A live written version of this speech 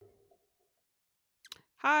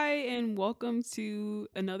Hi, and welcome to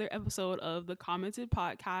another episode of the Commented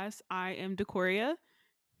Podcast. I am Decoria,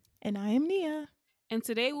 And I am Nia. and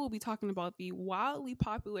today we'll be talking about the wildly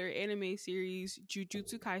popular anime series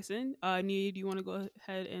Jujutsu Kaisen. Nia, do you want to go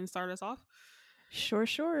ahead and start us off? Sure.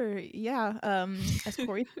 Yeah. As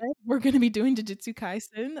Corey said, we're going to be doing Jujutsu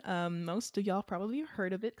Kaisen. Most of y'all probably have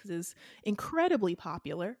heard of it because it's incredibly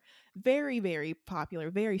popular, very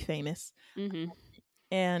popular, very famous. Mm-hmm.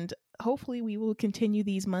 And hopefully, we will continue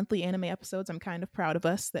these monthly anime episodes. I'm kind of proud of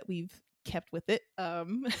us that we've kept with it.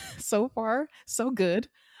 So far, so good.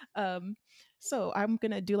 Um, so I'm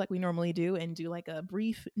gonna do like we normally do and do like a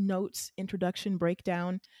brief notes introduction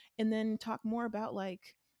breakdown, and then talk more about like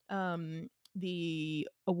the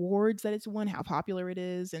awards that it's won, how popular it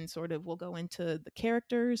is, and sort of we'll go into the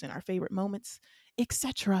characters and our favorite moments,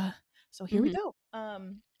 etc. So here we Mm-hmm.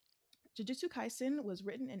 go. Jujutsu Kaisen was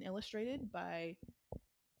written and illustrated by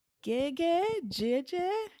Gege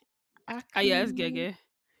Yes, Aku. Gege.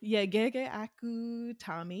 Yeah, Gege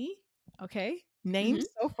Akutami. Okay, Mm-hmm. names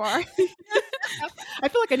so far. I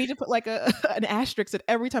feel like I need to put like a an asterisk at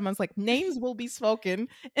every time I was like, names will be spoken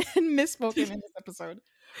and misspoken in this episode.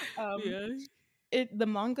 Um, Yeah. the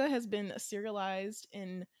manga has been serialized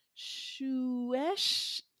in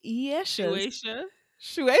Shueisha's Shueisha.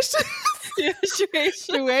 Shueisha Yeah, Shueisha.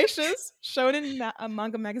 Shueisha's Shonen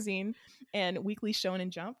Manga Magazine and Weekly Shonen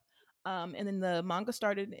Jump. And then the manga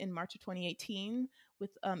started in March of 2018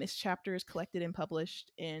 with its chapters collected and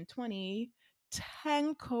published in 20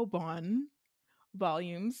 tankobon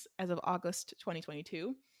volumes as of August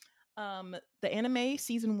 2022. The anime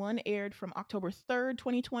season 1 aired from October 3rd,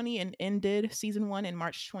 2020 and ended season 1 in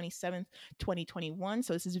March 27th, 2021.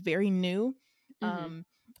 So this is very new. Mm-hmm. Um,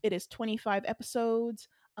 it is 25 episodes.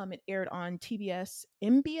 It aired on TBS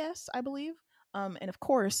MBS, I believe. And of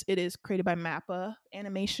course, it is created by Mappa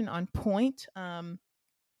Animation on Point. The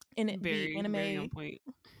Very, very on anime, point.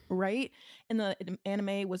 right? And the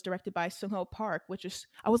anime was directed by Sungho Park, which is,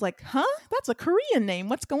 I was like, huh? That's a Korean name.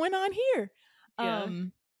 What's going on here? Yeah.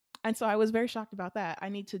 Um, and so I was very shocked about that. I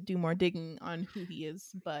need to do more digging on who he is,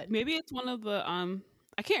 but Maybe it's one of the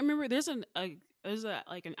I can't remember. There's a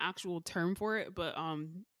like an actual term for it, but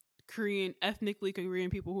Korean ethnically Korean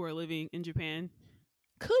people who are living in Japan.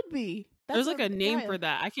 could be. There's That's like a a name yeah. for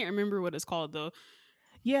that. I can't remember what it's called though.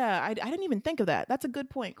 Yeah, I didn't even think of that. That's a good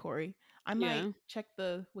point, Corey. I might Yeah. check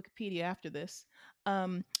the Wikipedia after this.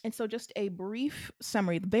 And so just a brief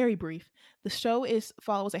summary, very brief. The show is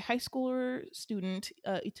follows a high schooler student,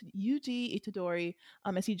 Yuji Itadori,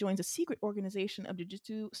 as he joins a secret organization of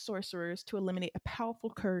jujutsu sorcerers to eliminate a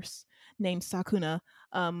powerful curse named Sakuna,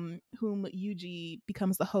 whom Yuji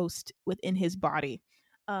becomes the host within his body.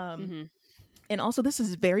 Um, Mhm. and also, this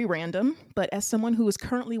is very random, but as someone who is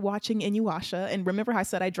currently watching Inuyasha, and remember how I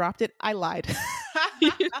said I dropped it? I lied.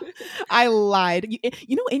 I lied.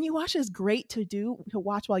 You know, Inuyasha is great to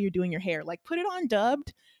watch while you're doing your hair. Like, put it on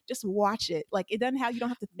dubbed, just watch it. Like, it doesn't have, you don't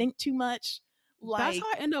have to think too much. That's how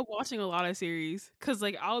Like, I end up watching a lot of series. Cause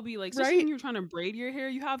like I'll be like, especially when right? you're trying to braid your hair,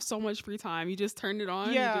 you have so much free time. You just turn it on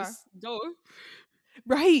and Yeah. just go.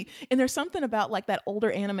 Right. And there's something about like that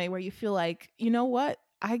older anime where you feel like, you know what?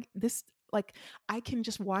 Like I can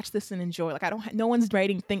just watch this and enjoy. Like I don't no one's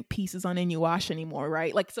writing think pieces on Inuyasha anymore,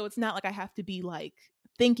 right? Like so it's not like I have to be like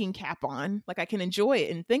thinking cap on. Like I can enjoy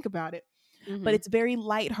it and think about it. But Mhm. it's very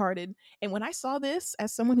lighthearted. And when I saw this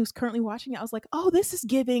as someone who's currently watching it, I was like, "Oh, this is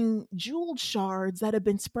giving jeweled shards that have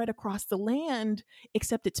been spread across the land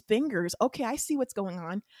except it's fingers. Okay, I see what's going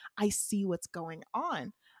on. I see what's going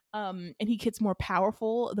on." And he gets more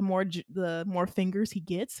powerful the more fingers he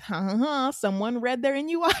gets. Someone read there in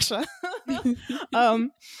Yuasha. um,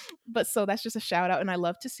 but so that's just a shout out, and I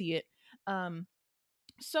love to see it. Um,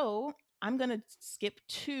 so I'm gonna skip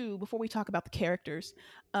to before we talk about the characters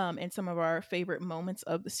and some of our favorite moments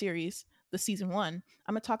of the series, the season 1.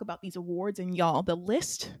 I'm gonna talk about these awards, and y'all, the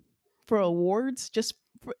list for awards just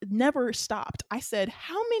never stopped. I said,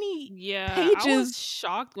 how many Yeah, I was pages?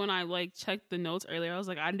 shocked when I like checked the notes earlier. I was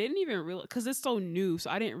like, I didn't even realize because it's so new,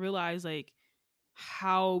 so I didn't realize like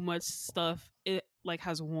how much stuff it like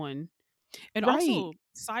has won. And Right? also,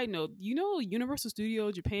 side note, Universal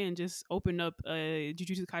Studio Japan just opened up a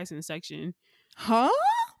Jujutsu Kaisen section. Huh?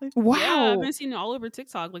 Yeah, I've Wow! been seeing it all over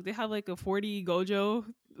TikTok. Like they have like a 40 Gojo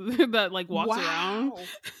that like walks around. Wow!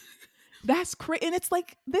 That's crazy, and it's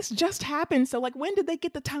like this just happened. So, like, when did they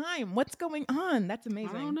get the time? What's going on? That's I don't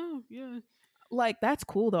amazing. know. Yeah. Like, that's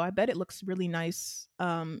cool though. I bet it looks really nice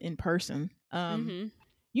in person. Mhm.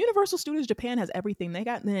 Universal Studios Japan has everything. They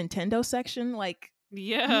got the Nintendo section, like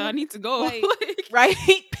Yeah, I you need to go. like Like, right?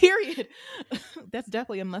 Period. That's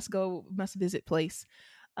definitely a must go, must visit place.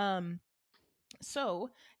 Um So,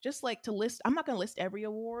 just like to list, I'm not going to list every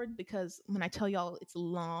award because when I tell y'all it's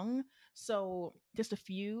long. So, just a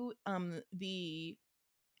few. Like,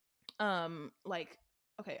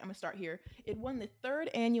 okay, I'm going to start here. It won the third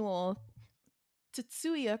annual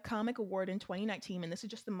Tetsuya Comic Award in 2019, and this is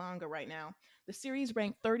just the manga right now. The series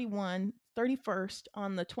ranked 31st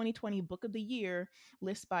on the 2020 Book of the Year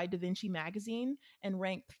list by Da Vinci Magazine and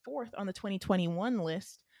ranked 4th on the 2021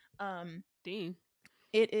 list. Dang.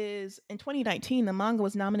 It is in 2019, the manga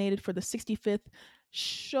was nominated for the 65th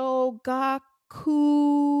Shogakukan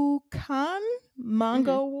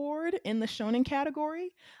Manga Award in the shonen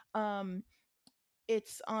category.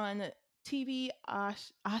 It's on TV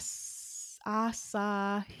Asahi's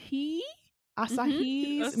Asahi.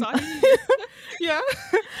 yeah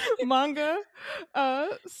manga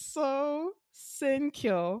so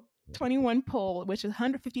Senkyo 21 poll, which is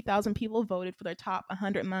 150,000 people voted for their top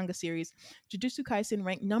 100 manga series. Jujutsu Kaisen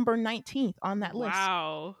ranked number 19th on that list.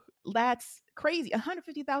 Wow. That's crazy.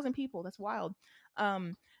 150,000 people. That's wild.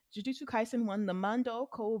 Jujutsu Kaisen won the Mando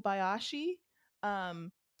Kobayashi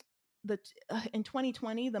in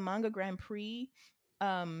 2020, the Manga Grand Prix,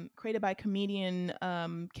 created by comedian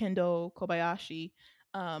Kendo Kobayashi,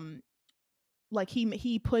 like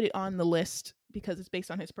he put it on the list because it's based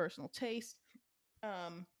on his personal taste.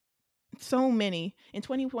 So many. In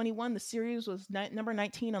 2021, the series was number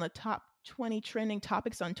 19 on the top 20 trending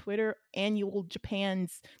topics on Twitter. Annual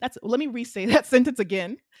Japan's let me re-say that sentence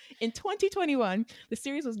again. In 2021, the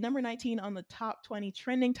series was number 19 on the top 20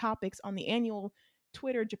 trending topics on the annual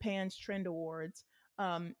Twitter Japan's Trend Awards.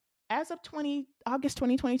 As of August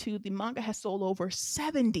 2022, the manga has sold over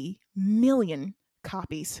 70 million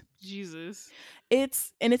copies. Jesus.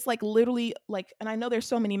 It's like literally like, and I know there's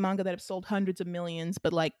so many manga that have sold hundreds of millions,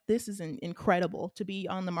 but like this is incredible to be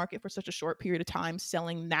on the market for such a short period of time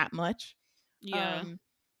selling that much. Yeah.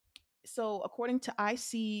 So according to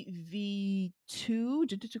ICV2,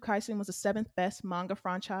 Jujutsu Kaisen was the 7th best manga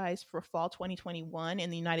franchise for fall 2021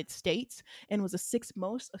 in the United States and was the 6th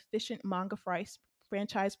most efficient manga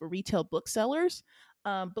franchise for retail booksellers.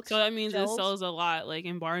 So that means it sells a lot, like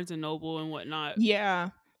in Barnes and Noble and whatnot. Yeah,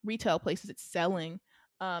 retail places it's selling.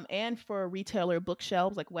 And for retailer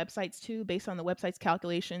bookshelves, like websites too, based on the website's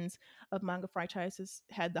calculations of manga franchises,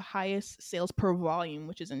 had the highest sales per volume,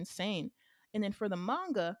 which is insane. And then for the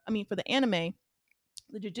anime,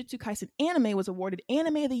 the Jujutsu Kaisen anime was awarded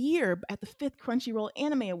Anime of the Year at the 5th Crunchyroll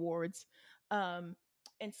Anime Awards. And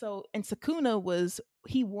Sukuna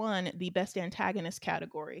won the Best Antagonist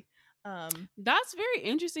category. That's very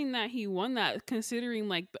interesting that he won that, considering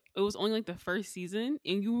like it was only like the first season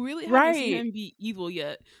and you really haven't seen him be evil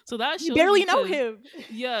yet. So that shows you barely know him.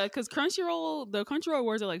 Yeah, because the Crunchyroll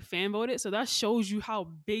awards are like fan voted, so that shows you how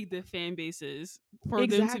big the fan base is for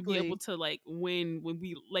them to be able to like win. When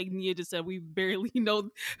we, like Nia just said, we barely know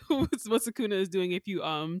what Sukuna is doing if you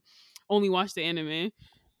only watch the anime.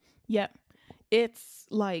 Yep, it's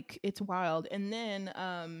wild. And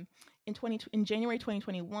then in January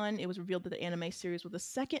 2021, it was revealed that the anime series was the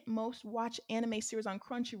second most watched anime series on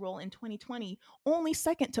Crunchyroll in 2020, only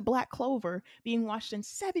second to Black Clover, being watched in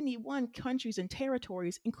 71 countries and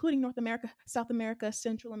territories, including North America, South America,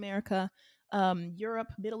 Central America, Europe,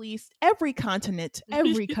 Middle East, every continent,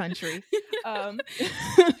 every country,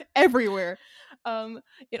 everywhere.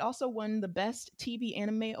 It also won the Best TV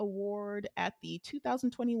Anime Award at the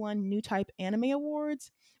 2021 New Type Anime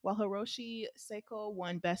Awards, while Hiroshi Seiko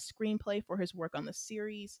won Best Screenplay for his work on the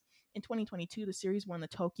series. In 2022, the series won the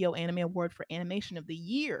Tokyo Anime Award for Animation of the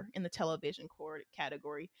Year in the television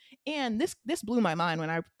category. And this blew my mind when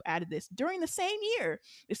I added this. During the same year,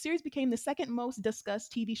 the series became the second most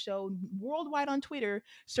discussed TV show worldwide on Twitter,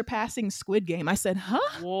 surpassing Squid Game. I said, huh?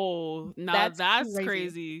 Whoa. Now that's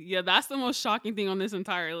crazy. Yeah, that's the most shocking thing on this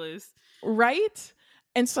entire list. Right?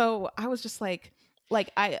 And so I was just like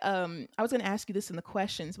I was going to ask you this in the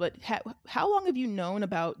questions, but how long have you known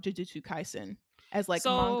about Jujutsu Kaisen as like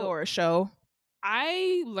manga or a show?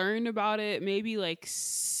 I learned about it maybe like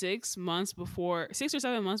 6 or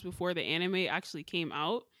 7 months before the anime actually came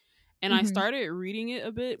out. And I started reading it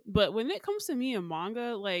a bit. But when it comes to me and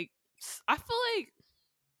manga, like I feel like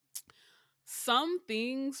some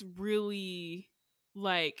things really,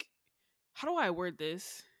 like, how do I word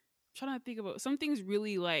this? I'm trying to think about some things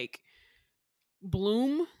really like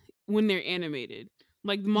bloom when they're animated.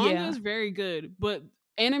 Like manga is very good, but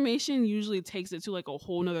animation usually takes it to like a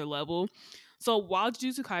whole nother level. So while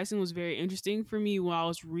Jujutsu Kaisen was very interesting for me while I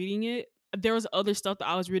was reading it, there was other stuff that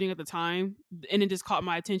I was reading at the time and it just caught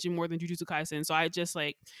my attention more than Jujutsu Kaisen. So I just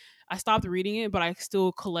like, I stopped reading it, but I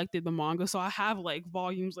still collected the manga. So I have like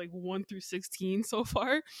volumes like 1 through 16 so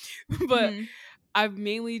far. But I've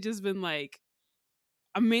mainly just been like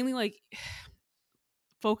I'm mainly like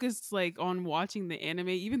focused like on watching the anime,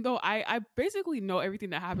 even though I basically know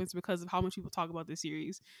everything that happens because of how much people talk about this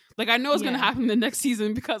series. Like I know it's gonna Yeah. happen the next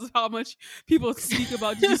season because of how much people speak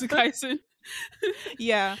about Jujutsu Kaisen.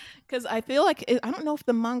 Yeah, because I feel like I don't know if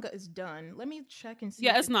the manga is done. Let me check and see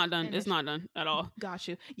Yeah, if it's it's not done. It's finished. not done at all. Got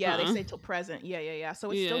you. Yeah, they Uh-uh. say till present. Yeah, yeah, yeah. So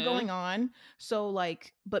it's still Yeah. going on. So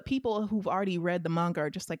like, but people who've already read the manga are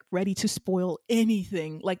just like ready to spoil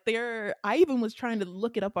anything. Like I even was trying to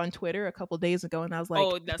look it up on Twitter a couple days ago, and I was like,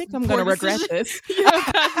 Oh, I that's think I'm poor gonna regret decision. this.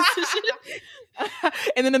 Yeah, bad decision.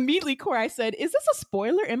 And then immediately, Core, I said, "Is this a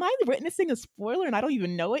spoiler? Am I witnessing a spoiler and I don't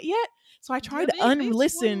even know it yet?" So I Yeah, tried to they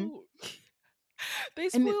unlisten, spoil they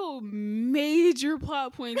and spoil major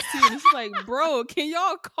plot points too. And it's just like, bro, can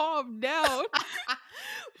y'all calm down?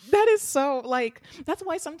 that is so like that's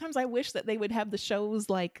why sometimes I wish that they would have the shows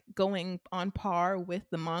like going on par with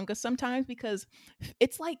the manga sometimes, because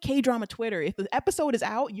it's like K-drama Twitter. If the episode is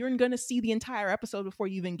out, you're going to see the entire episode before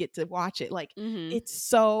you even get to watch it. Like Hmm. it's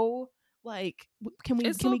so like It's can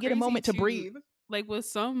so we get a crazy moment to too. breathe? Like with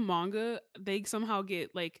some manga, they somehow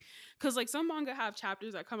get like, because like some manga have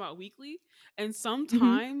chapters that come out weekly, and Mhm.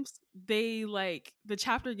 sometimes they like the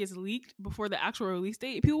chapter gets leaked before the actual release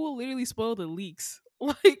date. People will literally spoil the leaks.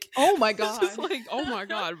 Like Oh my it's just god. like, oh my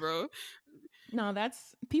god, bro. No,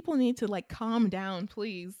 that's people need to like calm down,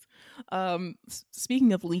 please.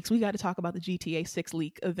 Speaking of leaks, we got to talk about the GTA 6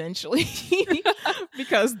 leak eventually.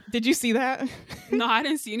 Because did you see that? No, I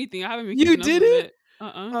didn't see anything. I haven't been You keeping up did with it? it.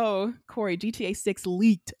 Uh-uh. Oh, Corey, GTA 6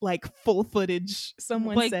 leaked like full footage.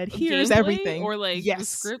 Someone Like said, "Here's gameplay everything." or like the Yes.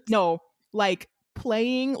 script. No, like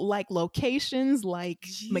playing, like locations, like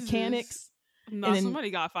Jesus. mechanics, No, and then somebody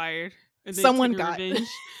got fired and they someone taking got revenge.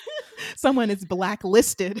 someone is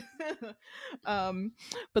blacklisted. um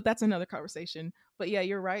but that's another conversation. But yeah,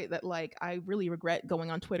 you're right that like I really regret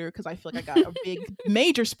going on Twitter because I feel like I got a big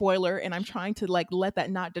major spoiler, and I'm trying to like let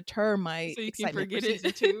that not deter my So you can excitement for forget it.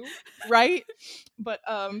 season 2. Right. But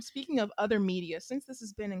speaking of other media, since this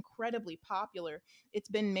has been incredibly popular, it's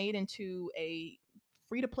been made into a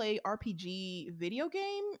free to play RPG video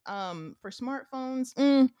game for smartphones.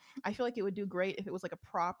 I feel like it would do great if it was like a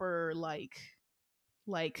proper like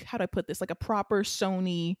how do I put this? Like a proper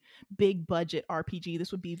Sony big budget RPG.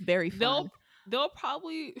 This would be very they'll fun. they'll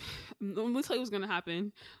probably, let me tell you what's gonna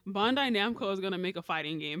happen. Bandai Namco is gonna make a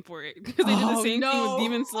fighting game for it because they did the Oh same thing with no.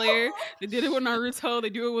 Demon Slayer. They did it with Naruto. They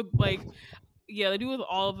do it with like, yeah, they do it with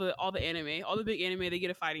all the anime, all the big anime. They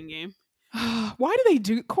get a fighting game. Why do they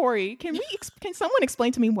do Corey? Can someone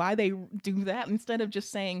explain to me why they do that instead of just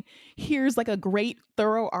saying, "Here's like a great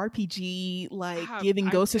thorough RPG like giving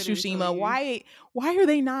I Ghost of couldn't tell Tsushima"? you. Why are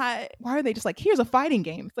they not? Why are they just like, "Here's a fighting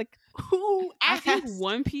game"? It's like who I think asked?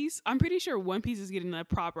 One Piece. I'm pretty sure One Piece is getting a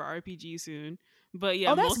proper RPG soon. But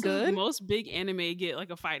yeah, Oh, that's good. most big anime get like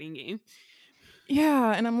a fighting game.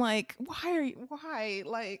 Yeah, and I'm like, why?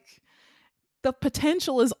 Like the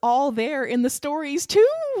potential is all there in the stories too.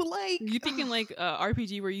 Like You thinking like a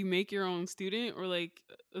RPG where you make your own student or like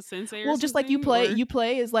a sensei or well, just like something? Or you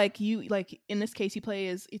play as like you like in this case you play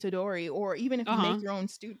as Itadori, or even if uh you huh. make your own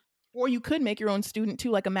student, or you could make your own student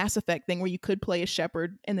too, like a Mass Effect thing where you could play a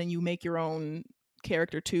shepherd and then you make your own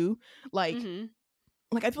character too. Like Mm-hmm.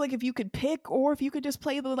 like I feel like if you could pick, or if you could just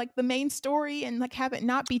play the main story and like have it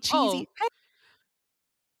not be cheesy. Oh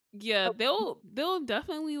yeah, they'll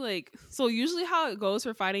definitely like, so usually how it goes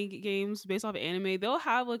for fighting games based off anime, they'll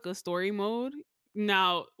have like a story mode.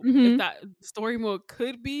 Now, if Mm-hmm. that story mode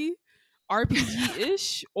could be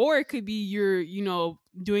RPG-ish, or it could be you're,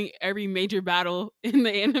 doing every major battle in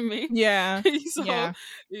the anime. Yeah, So yeah.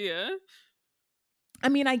 yeah. I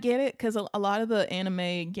mean, I get it because a lot of the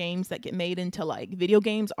anime games that get made into like video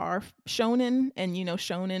games are shonen, and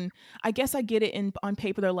shonen. I guess I get it. In on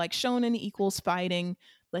paper, they're like shonen equals fighting.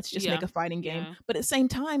 Let's just make Yeah. a fighting game. Yeah. But at the same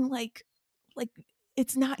time, like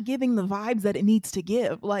it's not giving the vibes that it needs to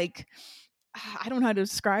give. Like I don't know how to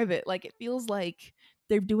describe it. Like it feels like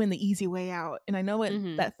they're doing the easy way out. And I know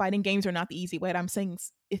Mm-hmm. that fighting games are not the easy way. I'm saying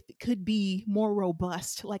if it could be more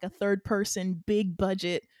robust, like a third person, big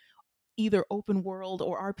budget either open world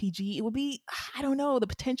or RPG, it would be I don't know, the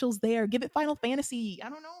potential's there. Give it Final Fantasy. I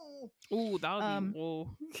don't know. Ooh, that would be Um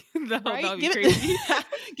whoa. that right? would be Give crazy. it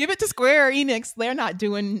give it to Square Enix. They're not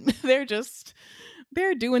doing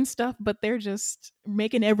they're doing stuff, but they're just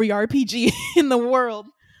making every RPG in the world.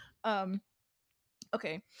 Um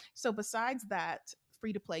okay. So besides that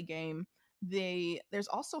free to play game, there's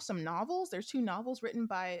also some novels. There's two novels written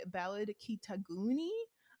by Ballad Kitaguni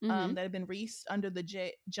Mm-hmm. that have been released under the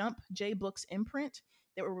Jump J Books imprint.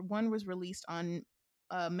 One was released on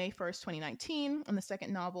May 1st, 2019, and the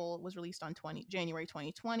second novel was released on January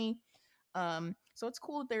 2020. So it's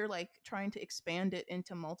cool that they're like trying to expand it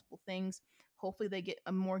into multiple things. Hopefully they get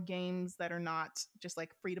more games that are not just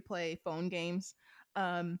like free to play phone games.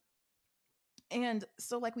 Um, and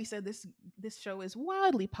so like we said, this show is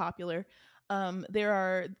wildly popular. There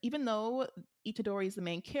are, even though Itadori is the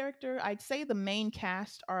main character, I'd say the main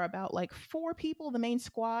cast are about like 4 people. The main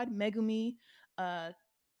squad: Megumi, uh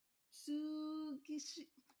Tsugishi,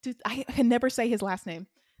 I can never say his last name.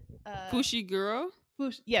 Fushiguro.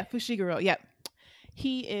 Fushiguro. Yeah,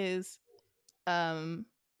 he is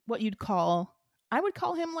what you'd call, I would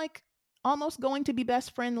call him like almost going to be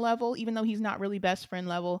best friend level, even though he's not really best friend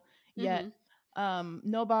level yet.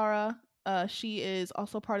 Nobara, she is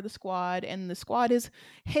also part of the squad, and the squad is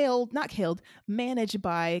managed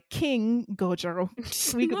by King Gojo.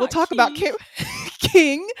 We'll talk about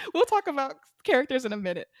King. We'll talk about characters in a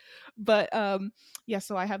minute. But yeah,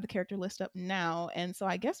 so I have the character list up now, and so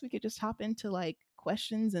I guess we could just hop into like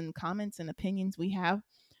questions and comments and opinions we have.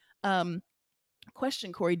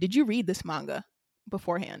 Question, Corey, did you read this manga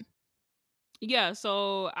beforehand? Yeah,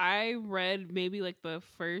 so I read maybe like the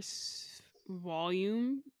first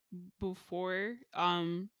volume before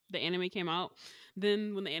the anime came out.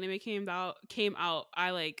 Then when the anime came out, I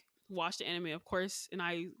like watched the anime, of course, and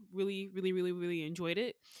I really really really really enjoyed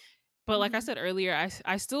it. But like I said earlier,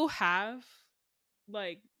 I still have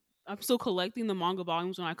like, I'm still collecting the manga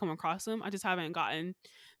volumes when I come across them. I just haven't gotten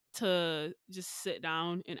to just sit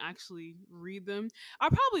down and actually read them. I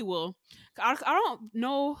probably will. I don't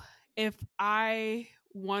know if I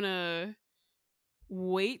want to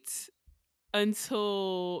wait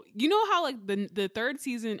until, you know how like the third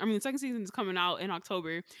season, I mean the second season is coming out in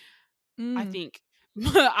October, I think.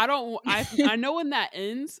 But I know when that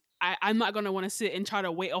ends, I'm not gonna want to sit and try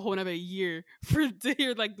to wait a whole another year to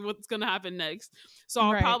hear like what's gonna happen next. So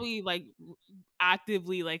I'll probably like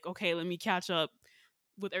actively like, okay, let me catch up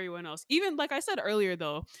with everyone else. Even like I said earlier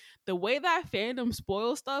though, the way that fandom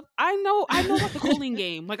spoils stuff, I know about the Cooling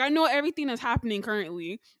Game. Like I know everything that's happening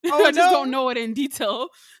currently. Oh, I just don't know it in detail.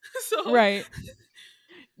 So right.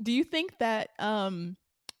 Do you think that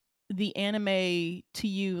the anime to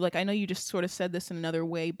you, like I know you just sort of said this in another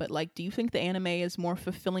way, but like do you think the anime is more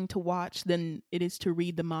fulfilling to watch than it is to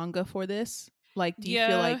read the manga for this? Like do you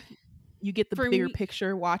feel like you get the bigger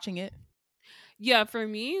picture watching it? Yeah, for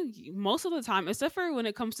me, most of the time, except for when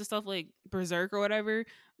it comes to stuff like Berserk or whatever,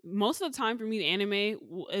 most of the time for me, the anime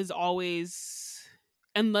is always,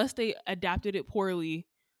 unless they adapted it poorly,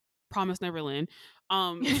 Promise Neverland.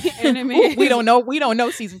 Anime. We don't know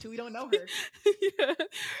season 2. We don't know her. Yeah.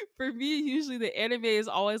 For me, usually the anime is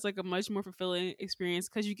always like a much more fulfilling experience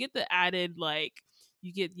because you get the added, like,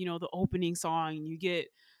 you get, you know, the opening song, you get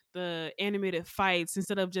the animated fights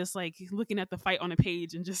instead of just like looking at the fight on a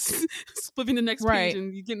page and just flipping the next page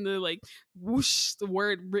and you get the like whoosh, the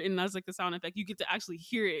word written as like the sound effect. You get to actually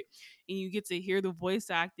hear it, and you get to hear the voice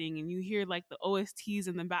acting, and you hear like the OSTs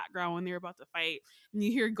in the background when they're about to fight, and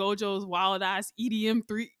you hear Gojo's wild ass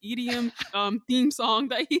EDM theme song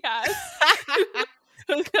that he has.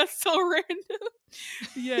 That's so random.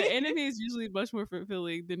 Yeah, anime is usually much more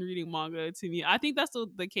fulfilling than reading manga to me. I think that's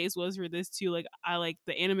the case was for this too. Like I like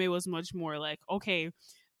the anime was much more like, okay,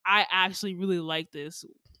 I actually really like this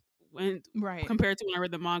when compared to when I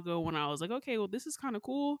read the manga, when I was like, okay, well this is kind of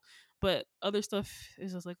cool, but other stuff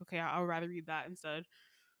is just like, okay, I'd rather read that instead.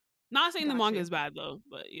 Not saying the manga is bad though,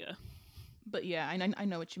 but yeah. But yeah, I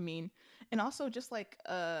know what you mean. And also just like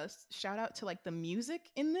shout out to like the music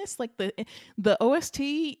in this, like the OST,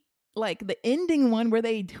 like the ending one where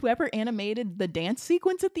whoever animated the dance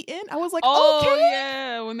sequence at the end, I was like, okay,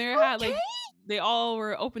 yeah, when they had like they all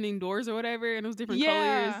were opening doors or whatever, and it was different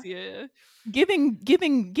colors. Yeah, giving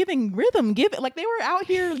rhythm, like they were out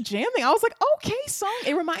here jamming. I was like, okay, song.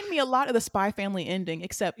 It reminded me a lot of the Spy Family ending,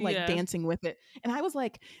 except like dancing with it. And I was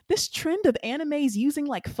like, this trend of animes using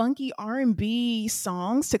like funky R&B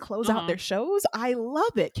songs to close out their shows, I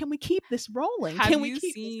love it. Can we keep this rolling? Can we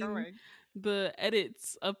keep this going? The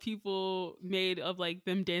edits of people made of like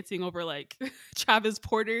them dancing over like Travis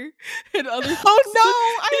Porter and other. Oh no,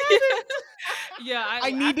 I haven't. Yeah,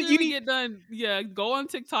 I need to. Get done. Yeah, go on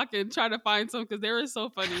TikTok and try to find some because they were so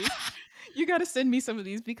funny. You got to send me some of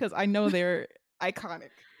these because I know they're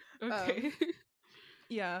iconic. Okay.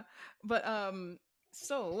 Yeah, but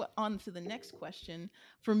so on to the next question.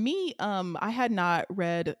 For me, I had not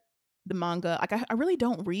read the manga. Like I really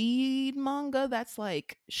don't read manga that's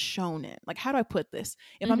like shonen. Like how do I put this?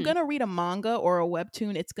 If I'm gonna read a manga or a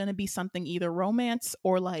webtoon, it's gonna be something either romance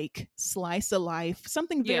or like slice of life,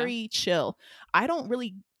 something very chill. I don't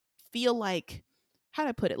really feel like, how do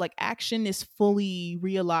I put it, like action is fully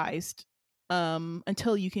realized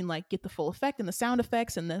until you can like get the full effect and the sound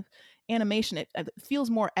effects and the animation. It feels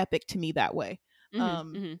more epic to me that way. Mm-hmm,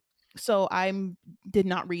 um mm-hmm. so I did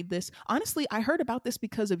not read this. Honestly, I heard about this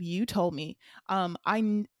because of you told me.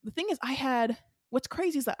 The thing is, what's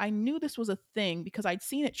crazy is that I knew this was a thing because I'd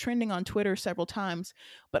seen it trending on Twitter several times,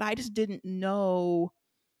 but I just didn't know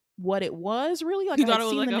what it was really. Like You I thought had it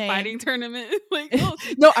was seen like the a name. fighting tournament? Like, oh,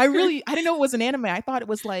 No, I didn't know it was an anime. I thought it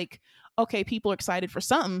was like, okay, people are excited for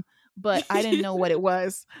something, but I didn't know what it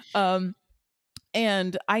was.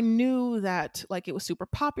 And I knew that like it was super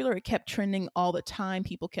popular. It kept trending all the time.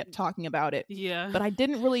 People kept talking about it, yeah. but I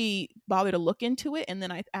didn't really bother to look into it. And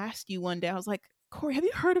then I asked you one day, I was like, Corey, have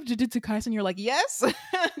you heard of Jujutsu Kaisen? You're like, yes.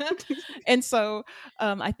 And so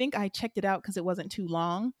I think I checked it out because it wasn't too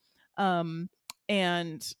long.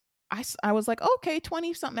 And I was like, okay,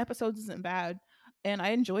 20 something episodes isn't bad. And I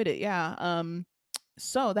enjoyed it. Yeah.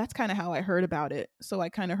 So that's kind of how I heard about it. So I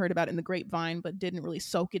kind of heard about it in the grapevine, but didn't really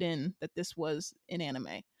soak it in that this was an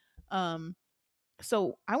anime. Um,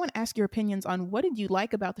 so I want to ask your opinions on what did you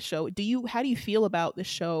like about the show? How do you feel about the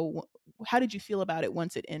show? How did you feel about it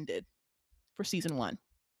once it ended for season 1?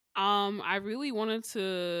 I really wanted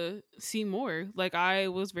to see more. Like, I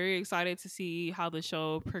was very excited to see how the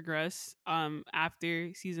show progressed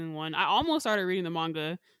after season 1. I almost started reading the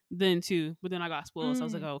manga then too, but then I got spoiled. So I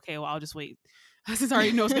was like, Mm. oh, okay, well, I'll just wait since I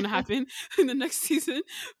already know what's gonna happen in the next season.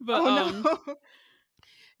 But Oh no.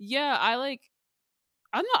 yeah, I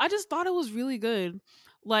don't know, I just thought it was really good.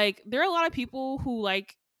 Like, there are a lot of people who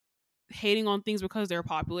like hating on things because they're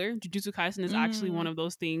popular. Jujutsu Kaisen is actually one Mm. of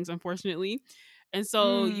those things, unfortunately. And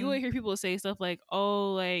so you will Mm. hear people say stuff like,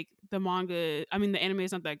 "Oh, like the anime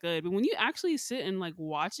is not that good." But when you actually sit and like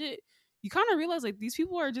watch it, you kind of realize like these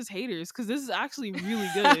people are just haters because this is actually really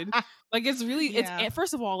good. Like, Yeah.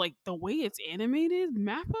 first of all, like the way it's animated,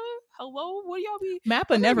 Mappa. Hello, what do Mappa y'all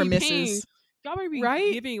better never be paying? misses, Y'all better be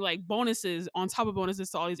right? giving like bonuses on top of bonuses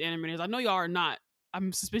to all these animators. I know y'all are not.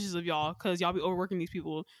 I'm suspicious of y'all because y'all be overworking these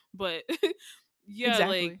people. But yeah,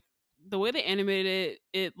 like Exactly. the way they animated it,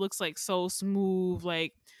 it looks like so smooth.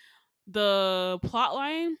 Like the plot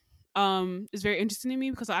line is very interesting to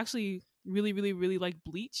me because I actually really, really, really like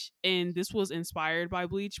Bleach, and this was inspired by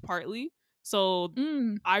Bleach partly. So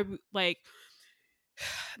Mm. I like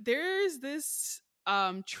there's this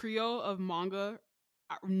trio of manga,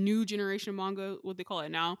 new generation manga, what they call it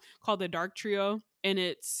now, called the Dark Trio, and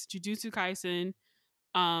it's Jujutsu Kaisen,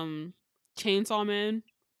 um, Chainsaw Man,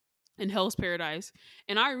 and Hell's Paradise.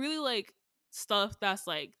 And I really like stuff that's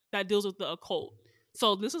like that deals with the occult.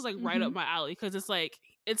 So this is like right Mhm. up my alley because it's like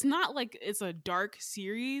it's not like it's a dark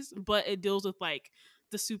series, but it deals with like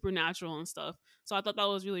the supernatural and stuff. So I thought that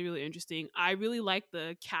was really, really interesting. I really like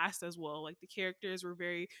the cast as well. Like the characters were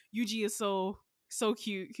very Yuji is so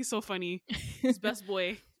cute. He's so funny. He's best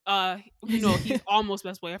boy. He's almost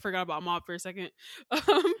best boy. I forgot about Mob for a second.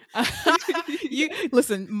 You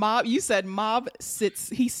listen, Mob. You said Mob sits.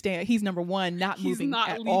 He's number one, not He's moving not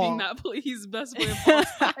at leaving all. that place. He's best boy of all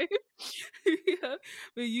time. Yeah.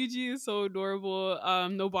 But Yuji is so adorable.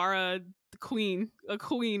 Nobara, the queen, a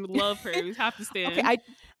queen, love her. We have to Okay, stand.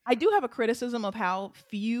 I do have a criticism of how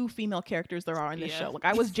few female characters there are in this Yeah. show. Like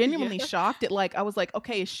I was Yeah. genuinely shocked at I was like,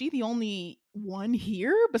 okay, is she the only one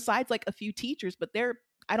here besides like a few teachers? But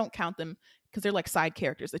I don't count them because they're like side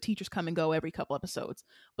characters. The teachers come and go every couple episodes.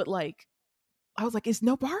 But like I was like, is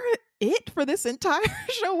Nobara it for this entire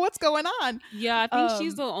show? What's going on? Yeah, I think Um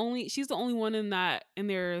she's the only one in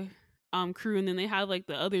their crew, and then they have like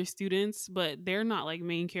the other students, but they're not like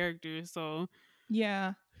main characters, so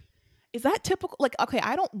yeah. Is that typical? Like, okay,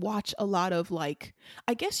 I don't watch a lot of like,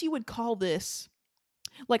 I guess you would call this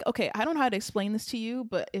like, okay, I don't know how to explain this to you,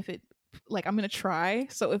 but I'm going to try.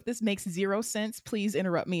 So if this makes zero sense, please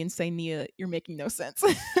interrupt me and say, Nia, you're making no sense.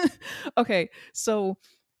 Okay. So,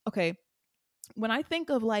 okay. When I think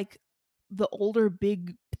of like the older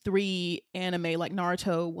big three anime, like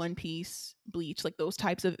Naruto, One Piece, Bleach, like those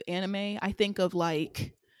types of anime, I think of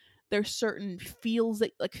like, there's certain feels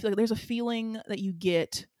that like there's a feeling that you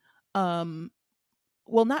get um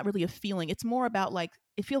well, not really a feeling, it's more about like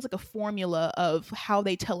it feels like a formula of how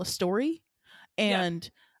they tell a story. yeah. And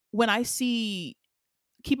when I see,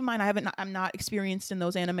 keep in mind I'm not experienced in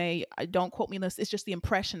those anime, I don't quote me on this, it's just the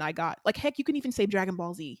impression I got. Like heck, you can even say Dragon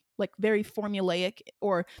Ball Z, like very formulaic,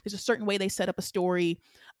 or there's a certain way they set up a story.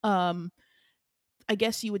 I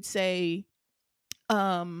guess you would say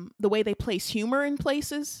the way they place humor in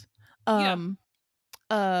places. Yeah. um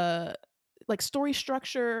uh like story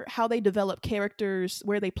structure, how they develop characters,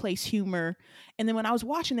 where they place humor. And then when I was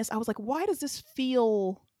watching this, I was like, why does this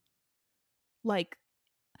feel like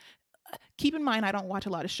keep in mind I don't watch a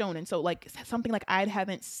lot of shonen, so like something like I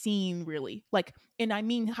haven't seen really. Like, and I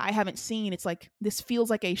mean I haven't seen, it's like this feels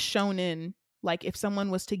like a shonen. Like if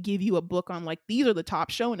someone was to give you a book on like these are the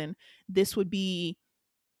top shonen, this would be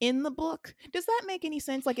in the book. Does that make any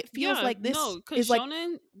sense? Like it feels Yeah, like no, this because is like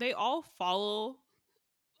shonen, they all follow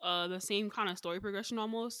the same kind of story progression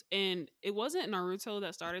almost. And it wasn't Naruto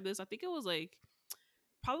that started this. I think it was like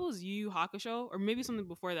probably was Yu Yu Hakusho or maybe something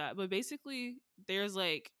before that. But basically, there's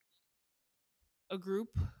like a group.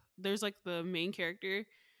 There's like the main character.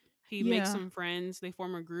 He makes yeah. some friends. They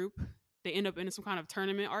form a group. They end up in some kind of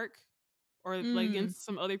tournament arc, or like Mm, against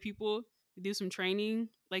some other people. They do some training.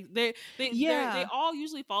 Like they yeah. all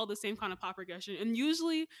usually follow the same kind of plot progression. And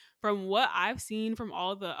usually, from what I've seen from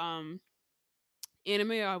all the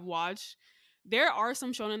anime I've watched, there are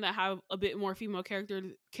some shonen that have a bit more female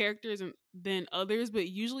characters than others. But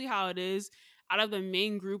usually, how it is, out of the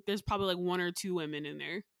main group, there's probably like one or two women in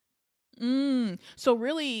there. So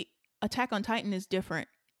really Attack on Titan is different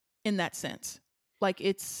in that sense. Like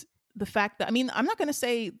it's the fact that, I mean, I'm not going to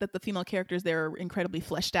say that the female characters there are incredibly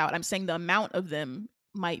fleshed out. I'm saying the amount of them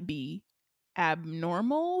might be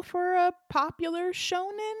abnormal for a popular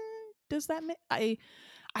shonen. Does that make I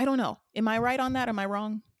don't know. Am I right on that? Am I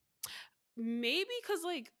wrong? Maybe because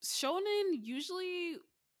like shonen usually,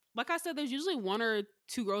 like I said, there's usually one or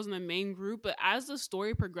two girls in the main group, but as the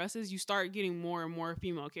story progresses, you start getting more and more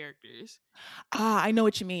female characters. Ah, I know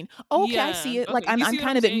what you mean. Okay, I Yeah. see it. Like Okay. I'm You I'm see what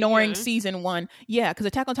kind I'm of saying? ignoring Yeah. season 1. Yeah, cuz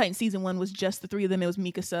Attack on Titan season 1 was just the three of them. It was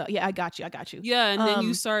Mikasa. Yeah, I got you. I got you. Yeah, and then Um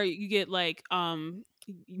you get like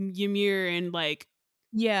Ymir and like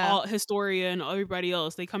yeah, all Historia and everybody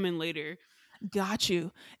else. They come in later. got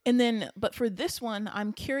you. And then but for this one,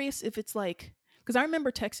 I'm curious if it's like, cuz I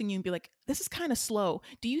remember texting you and be like, this is kind of slow.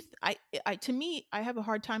 Do you I to me I have a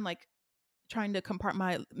hard time like trying to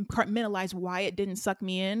compartmentalize why it didn't suck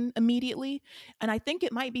me in immediately. And I think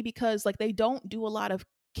it might be because like they don't do a lot of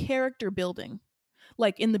character building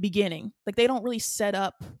like in the beginning. Like they don't really set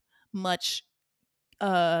up much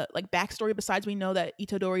like backstory, besides we know that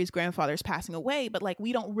Itadori's grandfather is passing away, but like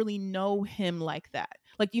we don't really know him like that.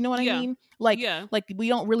 Like you know what I Yeah. mean? Like Yeah. we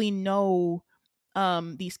don't really know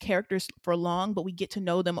these characters for long, but we get to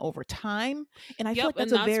know them over time. And I feel Yep. like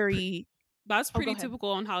that's And a very that's oh, go pretty ahead. typical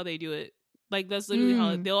on how they do it. Like that's literally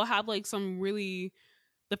how Mm. they'll have like some really,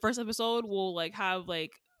 the first episode will like have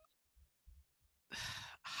like,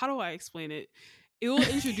 how do I explain it? It will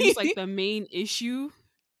introduce like the main issue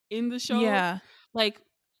in the show. Yeah. Like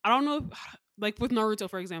I don't know if, like with Naruto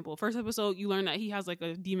for example, first episode you learn that he has like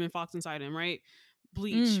a demon fox inside him, right?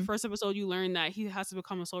 Bleach, Mm. first episode you learn that he has to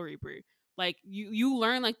become a soul reaper. Like you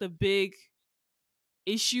learn like the big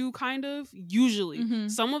issue kind of. Usually Mhm.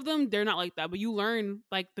 some of them they're not like that, but you learn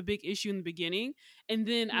like the big issue in the beginning, and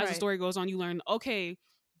then as the Right. story goes on you learn, okay,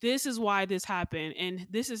 this is why this happened, and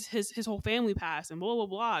this is his whole family passed, and blah blah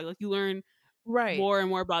blah. Like you learn Right. more and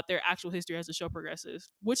more about their actual history as the show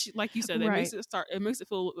progresses, which like you said, Right. it makes it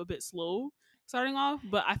feel a bit slow starting off,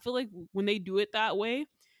 but I feel like when they do it that way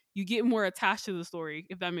you get more attached to the story,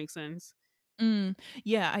 if that makes sense. Mm.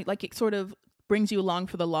 Yeah, I like it sort of brings you along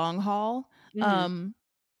for the long haul. Hmm. Um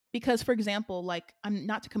because for example, like I'm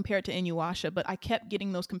not to compare it to Inuyasha, but I kept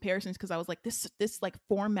getting those comparisons because I was like this like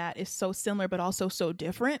format is so similar but also so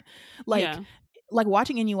different. Like Yeah.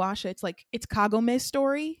 watching Inuyasha, it's like it's Kagome's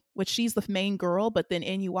story, which she's the main girl, but then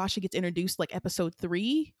Inuyasha gets introduced like episode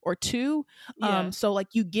 3 or 2. Yeah. So like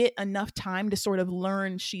you get enough time to sort of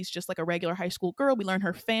learn she's just like a regular high school girl. We learn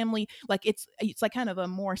her family. Like it's like kind of a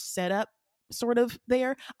more setup sort of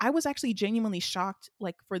there. I was actually genuinely shocked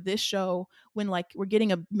like for this show when like we're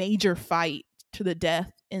getting a major fight to the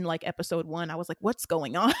death in like episode 1. I was like, what's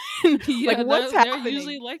going on? Like Yeah, what's they're happening?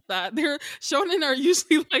 usually like that. They're shonen are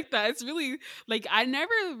usually like that. It's really like I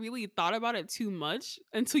never really thought about it too much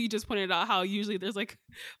until you just pointed out how usually there's like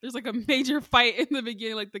a major fight in the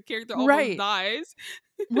beginning, like the character almost Right. dies.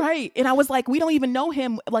 Right. And I was like, we don't even know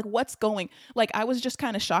him. Like, what's going? Like, I was just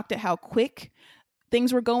kind of shocked at how quick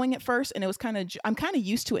things were going at first, and it was kind of I'm kind of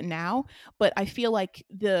used to it now, but I feel like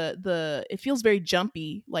the it feels very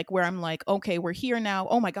jumpy, like where I'm like, okay, we're here now.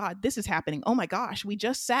 Oh my god, this is happening. Oh my gosh, we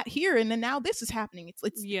just sat here and then now this is happening.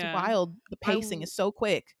 It's Yeah. wild. The I pacing is so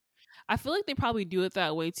quick. I feel like they probably do it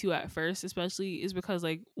that way too at first, especially is because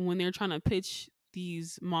like when they're trying to pitch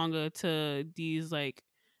these manga to these like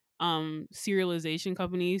serialization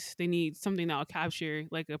companies, they need something that will capture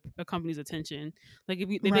like a company's attention. Like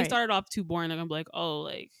if they Right. started off too boring, they're gonna be like, oh,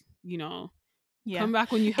 like, you know, Yeah. come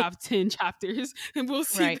back when you It, have 10 chapters and we'll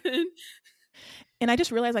see right. then. And I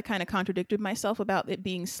just realized I kind of contradicted myself about it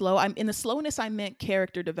being slow. I'm in the slowness, I meant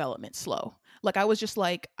character development slow. Like I was just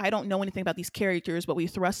like, I don't know anything about these characters, but we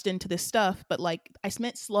thrust into this stuff. But like I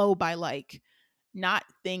meant slow by like not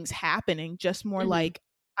things happening, just more Mm-hmm. like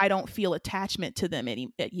I don't feel attachment to them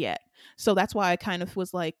yet. So that's why I kind of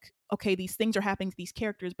was like, okay, these things are happening to these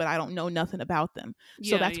characters, but I don't know nothing about them.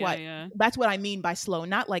 So Yeah, yeah, yeah. that's what I mean by slow.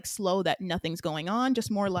 Not like slow that nothing's going on, just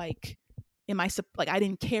more like, like I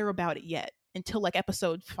didn't care about it yet until like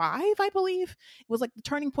episode 5, I believe. It was like the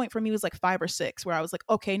turning point for me was like 5 or 6, where I was like,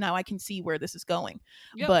 okay, now I can see where this is going.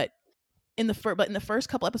 Yep. But in the first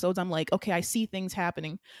couple episodes, I'm like, okay, I see things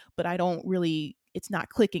happening, but I don't really. It's not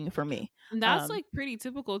clicking for me. And that's like pretty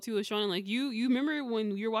typical too with shonen. Like you remember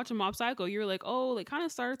when you're watching Mob Psycho, you're like, oh, like kind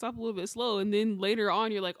of starts off a little bit slow, and then later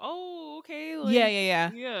on, you're like, oh, okay, like,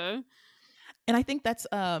 yeah. And I think that's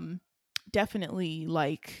definitely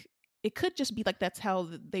like it could just be like that's how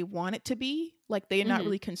they want it to be. Like they're not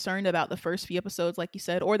really concerned about the first few episodes, like you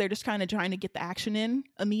said, or they're just kind of trying to get the action in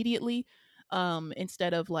immediately,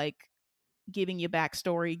 instead of like giving you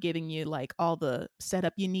backstory, giving you like all the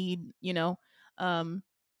setup you need, you know.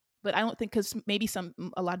 But I don't think, because maybe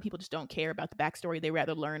a lot of people just don't care about the backstory. They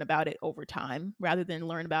rather learn about it over time rather than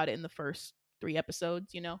learn about it in the first 3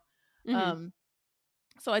 episodes, you know.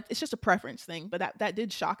 So it's just a preference thing, but that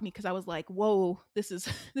did shock me because I was like, whoa, this is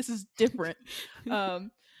different.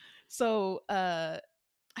 So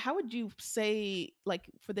how would you say, like,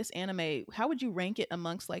 for this anime, how would you rank it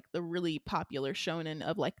amongst like the really popular shonen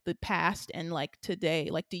of like the past and like today?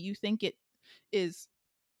 Like, do you think it is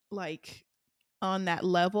like on that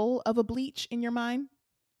level of a Bleach in your mind?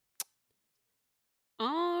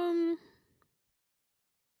 I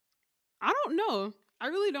don't know. I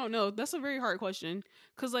really don't know. That's a very hard question.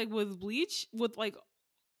 Cause like with Bleach, with like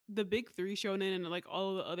the big 3 shonen and like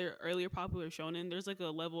all the other earlier popular shonen, there's like a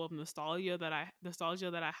level of nostalgia that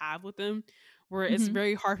I have with them, where it's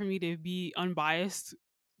very hard for me to be unbiased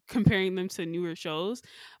comparing them to newer shows.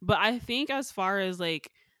 But I think as far as like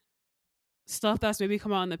stuff that's maybe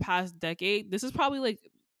come out in the past decade, this is probably like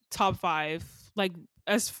top 5, like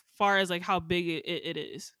as far as like how big it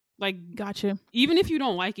is. Like, Gotcha. Even if you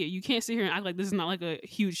don't like it, you can't sit here and act like this is not like a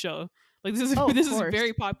huge show. Like this is this is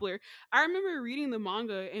very popular. I remember reading the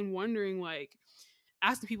manga and wondering, like,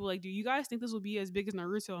 asking people like, do you guys think this will be as big as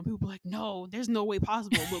Naruto? And people were like, no, there's no way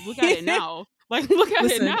possible. But look at it now. Like, look at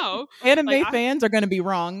it now. Anime like, fans are going to be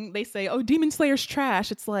wrong. They say, oh, Demon Slayer's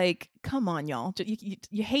trash. It's like, come on, y'all.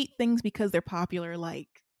 You hate things because they're popular. Like,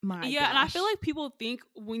 my gosh. And I feel like people think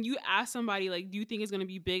when you ask somebody, like, do you think it's going to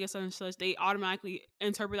be big as such and such, they automatically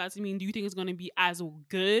interpret that to mean, do you think it's going to be as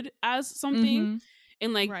good as something?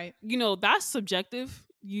 And like, you know, that's subjective.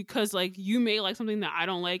 Because like you may like something that I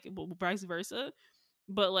don't like, but vice versa.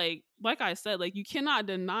 But like I said, like you cannot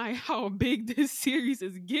deny how big this series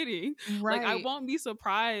is getting. Like I won't be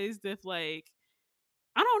surprised if like,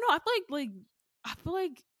 I don't know. I feel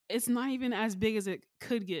like it's not even as big as it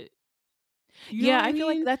could get. You know I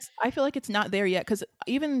feel like it's not there yet, because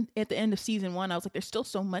even at the end of season 1, I was like, there's still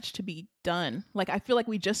so much to be done. Like I feel like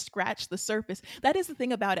we just scratched the surface. That is the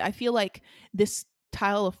thing about it. I feel like this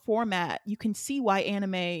style of format, you can see why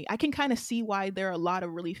I can kind of see why there are a lot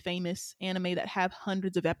of really famous anime that have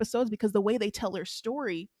hundreds of episodes, because the way they tell their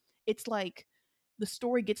story, it's like the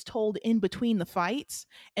story gets told in between the fights.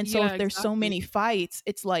 And so if there's so many fights,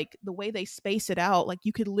 it's like the way they space it out, like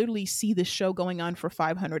you could literally see this show going on for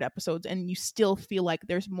 500 episodes and you still feel like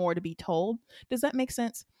there's more to be told. Does that make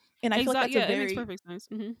sense? And I feel like it makes perfect sense.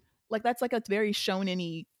 Like that's like a very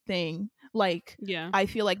shonen-y thing. Like I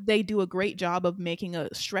feel like they do a great job of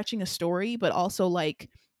stretching a story, but also like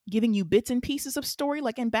giving you bits and pieces of story,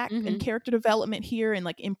 like and character development here, and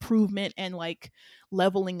like improvement and like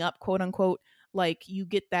leveling up, quote unquote. Like you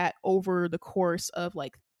get that over the course of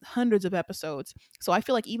like hundreds of episodes. So I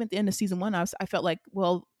feel like even at the end of season 1, I felt like,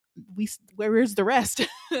 well, where is the rest?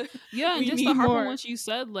 And just the harp on what you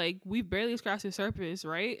said, like we barely scratched the surface,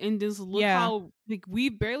 right? And just look how like we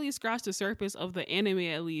barely scratched the surface of the anime,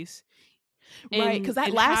 at least, right? Because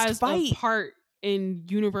that last fight a part in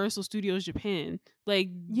Universal Studios Japan, like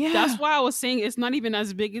that's why I was saying it's not even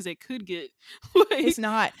as big as it could get. Like, it's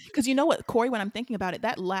not, because you know what, Corey, when I'm thinking about it,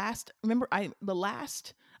 I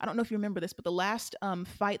don't know if you remember this, but the last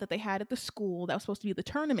fight that they had at the school, that was supposed to be the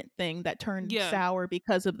tournament thing that turned sour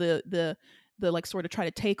because of the like sort of try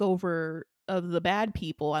to take over of the bad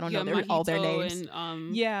people. I don't know all their names.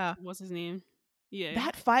 And, what's his name? Yeah,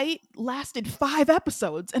 that fight lasted 5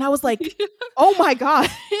 episodes, and I was like, oh my god,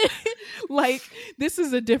 like this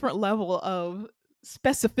is a different level of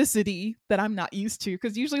specificity that I'm not used to,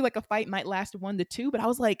 because usually like a fight might last 1 to 2, but I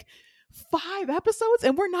was like, 5 episodes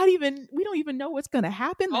and we don't even know what's gonna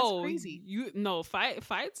happen. That's crazy.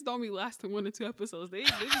 Fights don't be lasting 1 or 2 episodes. They be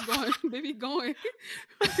going. They be going.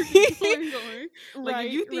 going. Like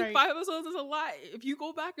if you think 5 episodes is a lot, if you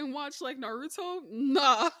go back and watch like Naruto,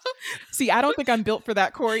 nah. See, I don't think I'm built for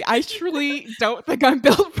that, Corey. I truly don't think I'm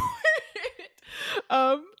built for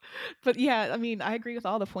it. But yeah, I mean, I agree with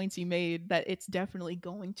all the points you made that it's definitely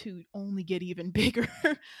going to only get even bigger.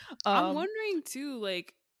 I'm wondering too,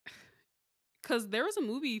 like, because there was a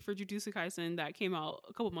movie for Jujutsu Kaisen that came out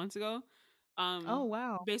a couple months ago. Oh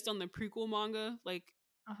wow! Based on the prequel manga, like,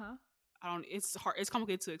 it's hard, it's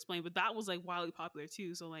complicated to explain, but that was like wildly popular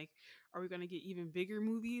too. So like, are we gonna get even bigger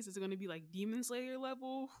movies? Is it gonna be like Demon Slayer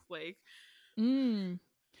level? Like,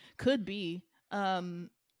 could be.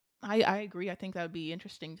 I agree. I think that would be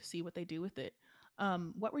interesting to see what they do with it.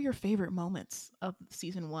 What were your favorite moments of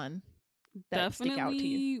season 1 that definitely stick out to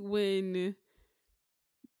you? When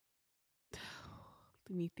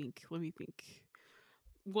let me think.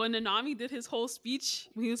 When Nanami did his whole speech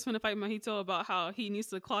when he was going to fight Mahito about how he needs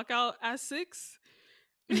to clock out at 6.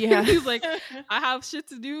 Yeah. He's like, I have shit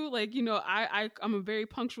to do. Like, you know, I'm a very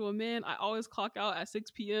punctual man. I always clock out at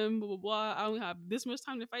 6 p.m. Blah, blah, blah. I only have this much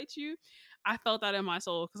time to fight you. I felt that in my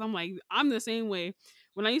soul because I'm like, I'm the same way.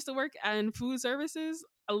 When I used to work in food services,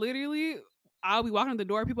 I'll be walking to the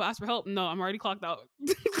door. People ask for help. No, I'm already clocked out.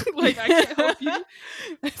 Like, I can't help you.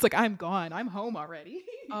 It's like, I'm gone. I'm home already.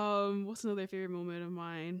 What's another favorite moment of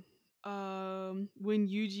mine? When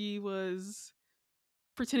Yuji was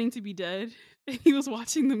pretending to be dead and he was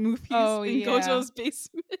watching the movies in Gojo's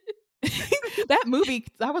basement. That movie,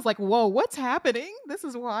 I was like, whoa, what's happening? This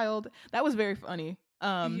is wild. That was very funny.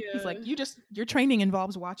 He's like, your training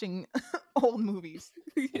involves watching old movies.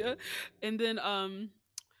 Yeah. And then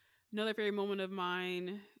another favorite moment of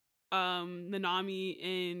mine, Nanami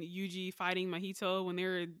and Yuji fighting Mahito when they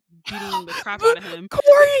were beating the crap out of him.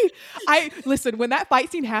 Corey! Listen, when that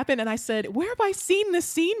fight scene happened and I said, where have I seen this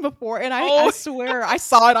scene before? And I swear I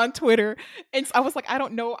saw it on Twitter. And I was like, I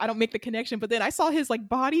don't know. I don't make the connection. But then I saw his like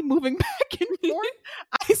body moving back and forth.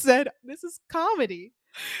 I said, this is comedy.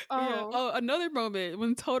 Another moment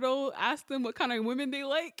when Todo asked them what kind of women they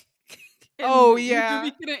like.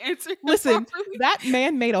 Couldn't answer. Listen, that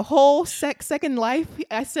man made a whole second life.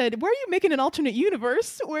 I said, where are you making an alternate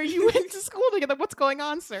universe where you went to school together? What's going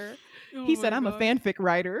on, sir? He said, I'm a fanfic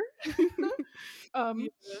writer.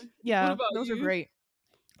 Yeah, those are great.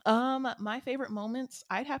 My favorite moments,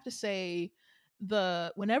 I'd have to say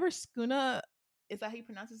whenever Sukuna, is that how you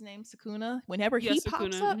pronounce his name? Sukuna? Whenever he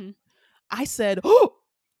pops up, I said,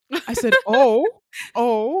 I said,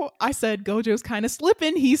 I said, Gojo's kind of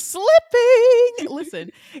slipping. He's slipping.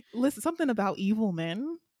 Listen, something about evil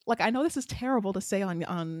men. Like, I know this is terrible to say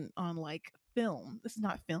on like film. This is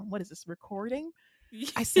not film. What is this, recording?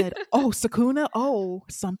 I said, Sukuna,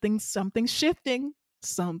 something's shifting.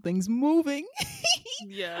 Something's moving.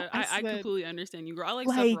 Yeah, I completely understand you, girl. I like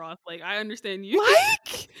Sephiroth. Like, I understand you.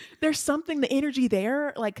 Like, there's something, the energy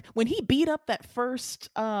there. Like, when he beat up that first,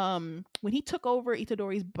 when he took over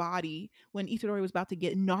Itadori's body, when Itadori was about to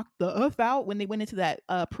get knocked the F out, when they went into that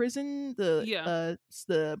prison, the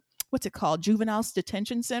what's it called? Juvenile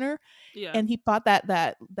Detention Center. Yeah. And he fought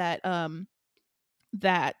that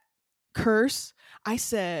curse. I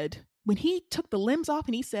said, when he took the limbs off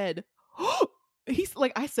and he said, he's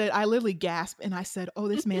like, I said, I literally gasped and I said, oh,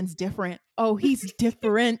 this man's different. Oh, he's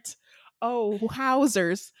different. Oh,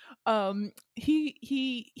 wowzers.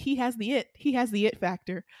 He has the it. He has the it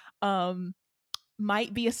factor.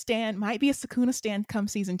 Might be a Sukuna stand come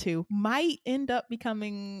season 2. Might end up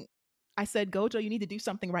becoming. I said, Gojo, you need to do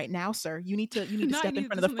something right now, sir. You need to step in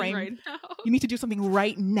front of the frame. Right, you need to do something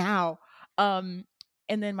right now. And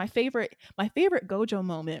then my favorite Gojo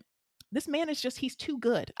moment. This man is he's too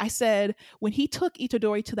good. I said, when he took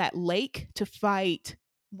Itadori to that lake to fight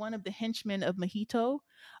one of the henchmen of Mahito,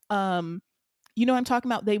 you know what I'm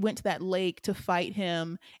talking about? They went to that lake to fight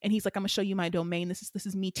him, and he's like, I'm gonna show you my domain. This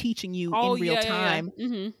is me teaching you in real time. Yeah.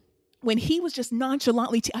 Mm-hmm. When he was just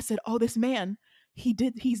nonchalantly, I said, oh, this man,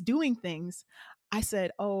 he's doing things. I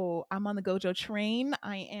said, oh, I'm on the Gojo train.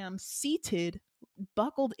 I am seated,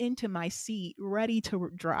 buckled into my seat, ready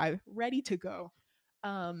to drive, ready to go.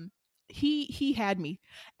 He had me.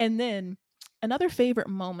 And then another favorite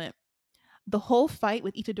moment, the whole fight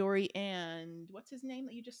with Itadori and what's his name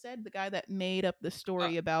that you just said? The guy that made up the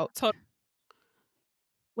story about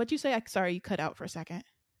what'd you say? Sorry, you cut out for a second.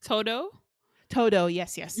 Todo,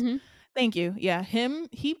 yes. Mm-hmm. Thank you. Yeah,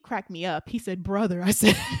 he cracked me up. He said, brother. I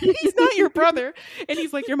said, he's not your brother. And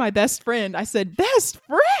he's like, you're my best friend. I said, best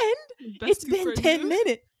friend? It's been 10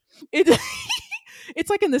 minutes. It's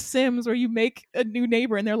like in The Sims where you make a new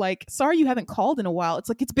neighbor and they're like, sorry you haven't called in a while. It's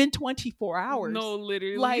like, it's been 24 No, hours.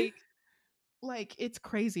 literally. Like it's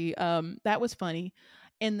crazy. That was funny.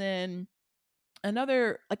 And then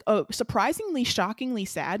another like a surprisingly shockingly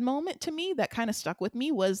sad moment to me that kind of stuck with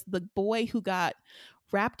me was the boy who got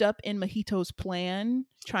wrapped up in Mahito's plan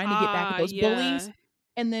trying to get back at those Yeah. bullies.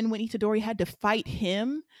 And then when Itadori had to fight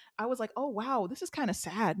him, I was like, oh wow, this is kind of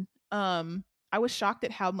sad. I was shocked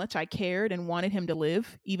at how much I cared and wanted him to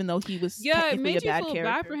live, even though he was Yeah, it technically a made you bad feel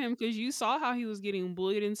bad for character. him because you saw how he was getting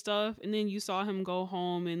bullied and stuff, and then you saw him go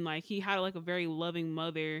home and like he had like a very loving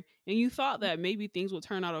mother, and you thought that maybe things would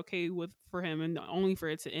turn out okay with for him, and only for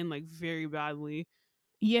it to end like very badly.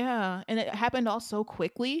 Yeah, and it happened all so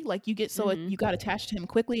quickly. Like Hmm. you got attached to him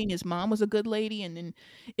quickly, and his mom was a good lady, and then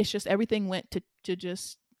it's just everything went to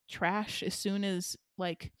just trash as soon as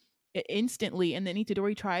like instantly. And then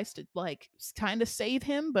Itadori tries to like kind of save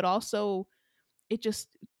him, but also it just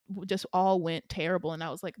all went terrible. And I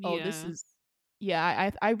was like, oh, this Yeah, is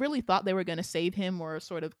yeah. I really thought they were going to save him or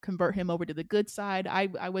sort of convert him over to the good side. I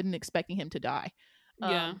wasn't expecting him to die.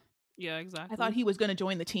 yeah, Um, yeah, I thought exactly. he was going to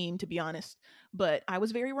join the team, to be honest, but I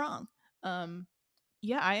was very wrong. Um,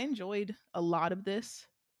 yeah, I enjoyed a lot of this.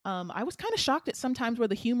 I was kind of shocked at sometimes where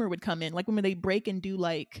the humor would come in, like when they break and do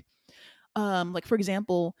like for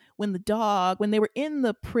example when they were in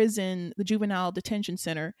the prison, the juvenile detention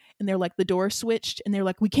center, and they're like the door switched and they're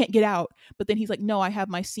like we can't get out, but then he's like no, I have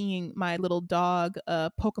my little dog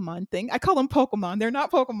Pokemon thing. I call them Pokemon, they're not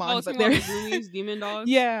Oh, Pokemon, but talking about they're the Goonies demon dogs.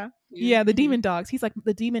 yeah. Yeah. Yeah, the Hmm. demon dogs. He's like,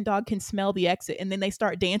 the demon dog can smell the exit, and then they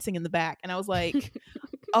start dancing in the back. And I was like,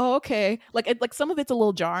 oh, okay. Like some of it's a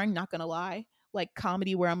little jarring, not gonna lie. Like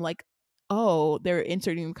comedy where I'm like, oh, they're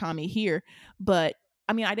inserting comedy here. But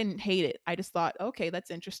I mean, I didn't hate it. I just thought, okay, that's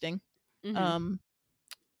interesting. Hmm. Um,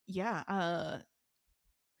 yeah,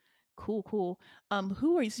 cool, cool.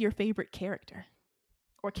 Who is your favorite character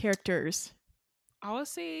or characters? I would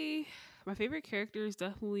say my favorite character is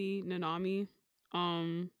definitely Nanami.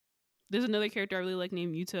 Um, there's another character I really like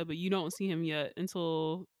named Yuta, but you don't see him yet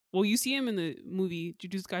until well, you see him in the movie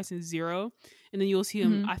Jujutsu Kaisen Zero, and then you'll see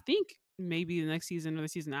him. Mm-hmm. I think maybe the next season or the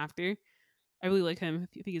season after. I really like him.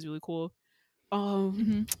 I think he's really cool. Um,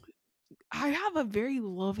 Mm-hmm. I have a very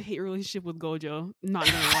love hate relationship with Gojo. Not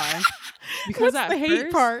gonna lie, because What's the at hate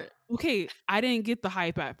first, part? okay, I didn't get the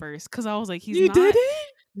hype at first because I was like, he's You not. did it?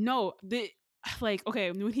 No, the like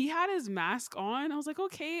okay, when he had his mask on, I was like,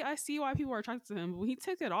 okay, I see why people are attracted to him. But when he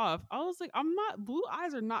took it off, I was like, I'm not blue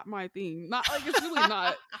eyes are not my thing. Not like it's really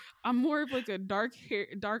not. I'm more of like a dark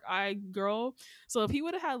eyed girl. So if he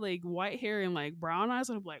would have had like white hair and like brown eyes,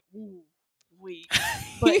 I'd be like, ooh, wait.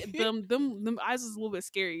 But them eyes is a little bit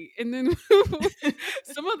scary. And then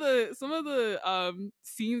some of the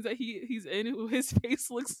scenes that he's in, his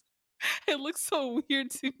face looks it looks so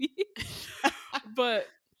weird to me. But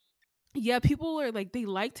yeah, people are like they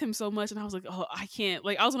liked him so much, and I was like, oh, I can't.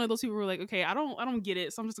 Like, I was one of those people who were like, okay, I don't get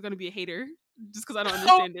it, so I'm just gonna be a hater just because I don't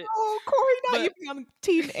Oh understand it. no, Corey, not you But being on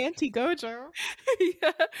team anti Gojo.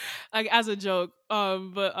 yeah, like as a joke.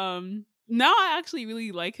 But now I actually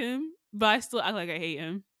really like him, but I still act like I hate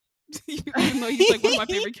him, even though he's like one of my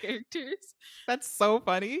favorite characters. That's so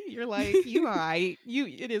funny. You're like, you alright. You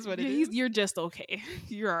it is what it Yeah, is. you're just okay.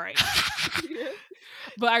 You're all right. Yeah.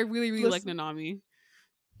 But I really, really like Listen, Nanami.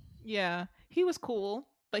 yeah, he was cool,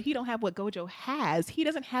 but he don't have what Gojo has. He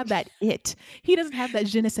doesn't have that it. He doesn't have that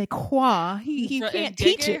je ne sais quoi. He Bro, if can't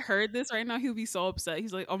teach Gege it. heard this right now, he'll be so upset.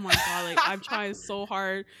 He's like, "Oh my god! Like I'm trying so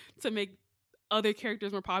hard to make other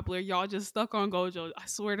characters more popular. Y'all just stuck on Gojo. I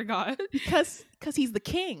swear to God." Because he's the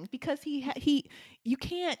king, because he you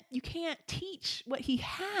can't teach what he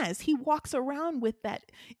has. He walks around with that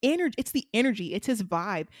energy. It's the energy, it's his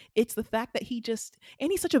vibe, it's the fact that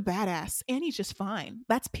and he's such a badass, and he's just fine.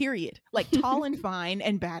 That's period. Like tall and fine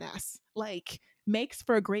and badass, like makes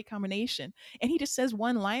for a great combination. And he just says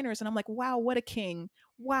one liners and I'm like, wow, what a king.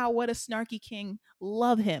 Wow, what a snarky king.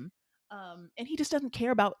 Love him. And he just doesn't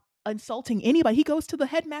care about insulting anybody. He goes to the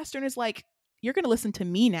headmaster and is like, you're going to listen to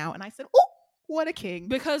me now. And I said, oh, what a king.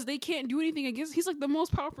 Because they can't do anything against. He's like the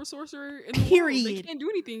most powerful sorcerer in the world. They Period. can't do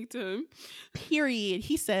anything to him. Period.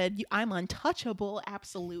 He said, I'm untouchable.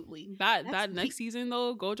 Absolutely. That next season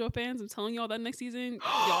though, Gojo fans, I'm telling y'all that next season,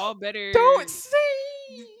 y'all better Don't say.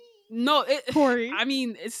 no. Corey. I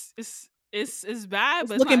mean, it's bad, It's but it's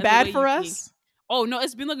looking not in the bad way for you think. us. Oh no,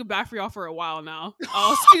 it's been looking bad for y'all for a while now.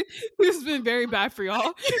 It's been very bad for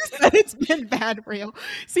y'all. You said it's been bad for you.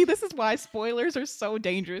 See, this is why spoilers are so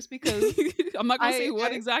dangerous, because I'm not gonna say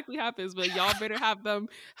what exactly happens, but y'all better have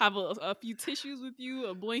a few tissues with you,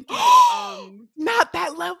 a blanket. Not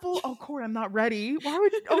that level. Oh, Corey, I'm not ready. Why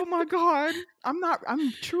would? Oh my god,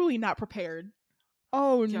 I'm truly not prepared.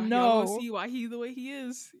 Oh no. Y'all gonna see why he's the way he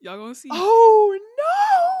is. Y'all gonna see. Oh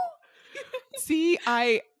no. See,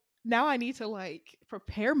 now I need to like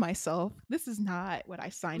prepare myself. This is not what I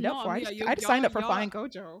signed up for. I just signed up for Fine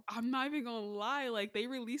Gojo. I'm not even gonna lie. Like, they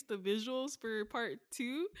released the visuals for part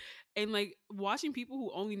 2, and like watching people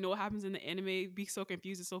who only know what happens in the anime be so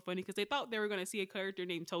confused is so funny, because they thought they were gonna see a character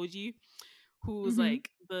named Toji, who was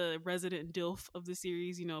like the resident DILF of the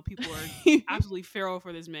series. You know, people are absolutely feral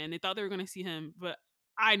for this man. They thought they were gonna see him, but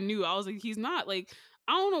I was like, he's not. Like,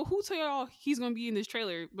 I don't know who told y'all he's gonna be in this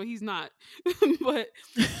trailer, but he's not. But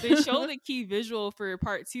they showed the key visual for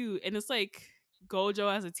part 2, and it's like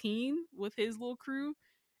Gojo as a teen with his little crew,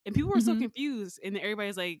 and people were so confused, and then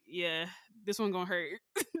everybody's like, yeah, this one gonna hurt.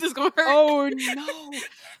 This gonna hurt. Oh no.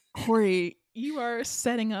 Corey, you are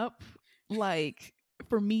setting up like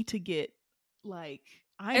for me to get like,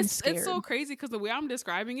 I'm scared. It's so crazy, because the way I'm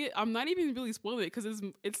describing it, I'm not even really spoiling it, because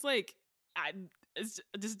it's like it's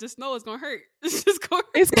just know it's gonna hurt. It's just gonna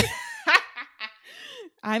hurt.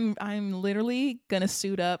 I'm literally gonna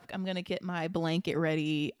suit up. I'm gonna get my blanket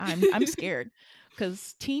ready. I'm scared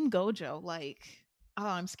because Teen Gojo, like, oh,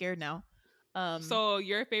 I'm scared now. So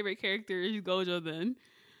your favorite character is Gojo then?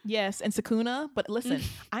 Yes, and Sukuna. But listen,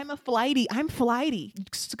 I'm flighty.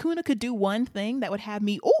 Sukuna could do one thing that would have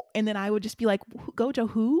me, and then I would just be like, Gojo,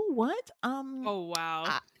 who? What? Oh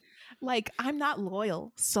wow. Like, I'm not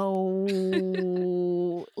loyal. So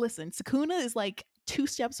listen, Sukuna is like 2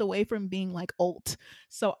 steps away from being like ult.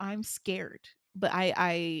 So I'm scared. But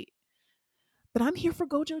but I'm here for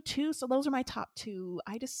Gojo too. So those are my top 2.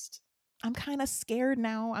 I'm kind of scared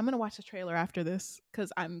now. I'm going to watch the trailer after this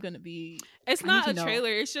because I'm going to be... It's not a trailer.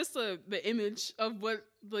 It's just the image of what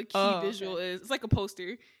the key visual is. It's like a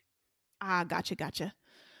poster. Ah, gotcha.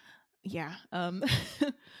 Yeah.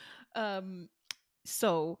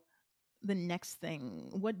 So the next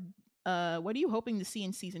thing, what are you hoping to see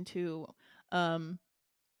in season 2? Or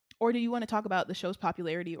do you want to talk about the show's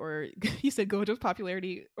popularity, or you said Gojo's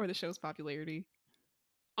popularity or the show's popularity?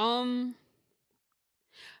 Since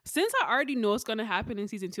I already know what's gonna happen in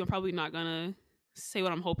season 2, I'm probably not gonna say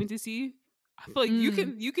what I'm hoping to see. I feel like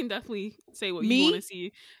you can definitely say what you want to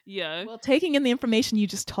see. Yeah. Well, taking in the information you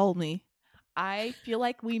just told me, I feel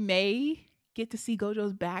like we may get to see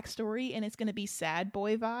Gojo's backstory, and it's gonna be sad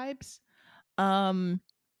boy vibes.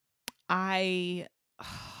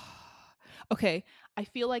 Okay, I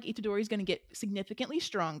feel like Itadori is going to get significantly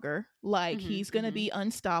stronger. Like, he's going to be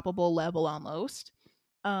unstoppable level almost.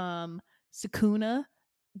 Sukuna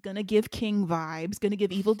gonna give King vibes, gonna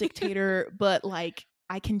give evil dictator, but like,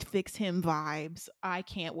 I can fix him vibes. I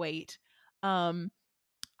can't wait. I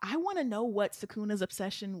want to know what Sukuna's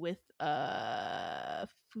obsession with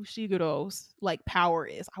Fushiguro's like power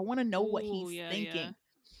is. I want to know what he's thinking. Yeah.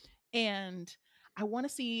 And I want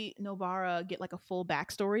to see Nobara get like a full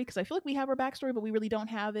backstory, because I feel like we have her backstory, but we really don't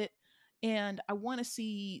have it. And I want to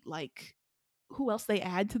see like who else they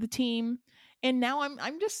add to the team. And now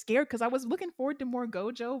I'm just scared, because I was looking forward to more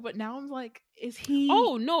Gojo, but now I'm like, is he?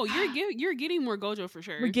 Oh no, you're getting more Gojo for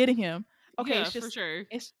sure. We're getting him. Okay, yeah, for sure.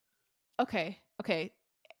 It's okay.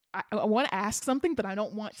 I want to ask something, but I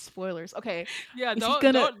don't want spoilers. Okay. Yeah, don't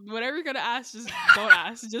whatever you're gonna ask, just don't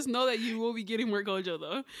ask. Just know that you will be getting more Gojo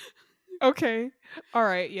though. Okay. All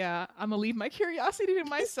right. Yeah. I'm gonna leave my curiosity to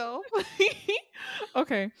myself.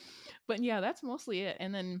 Okay. But yeah, that's mostly it.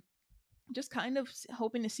 And then just kind of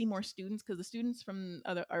hoping to see more students, because the students from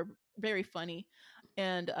other are very funny.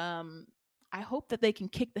 And I hope that they can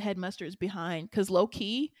kick the headmasters behind, because low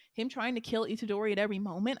key, him trying to kill Itadori at every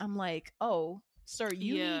moment, I'm like, oh, sir,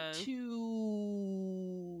 you need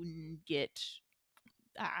to get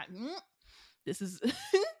this is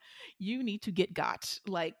you need to get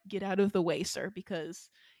get out of the way, sir, because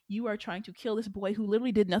you are trying to kill this boy who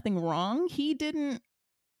literally did nothing wrong. He didn't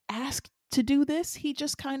ask to do this. He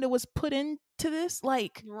just kind of was put into this,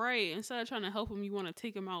 like, right. Instead of trying to help him, you want to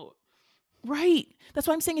take him out. Right. That's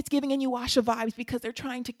why I'm saying it's giving Inuyasha vibes, because they're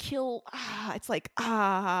trying to kill. It's like,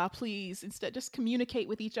 please, instead just communicate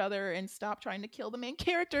with each other and stop trying to kill the main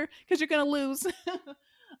character, because you're gonna lose.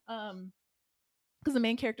 Because the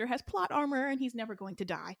main character has plot armor and he's never going to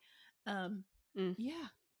die. Yeah.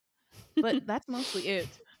 But that's mostly it.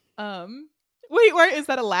 Wait, is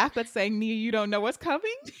that a laugh that's saying, Nia, you don't know what's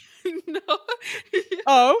coming? No.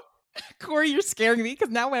 Oh, Corey, you're scaring me because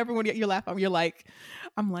now whenever you laugh at me,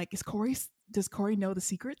 I'm like, does Corey know the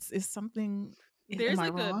secrets? Is something, am I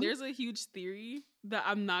wrong? There's a huge theory that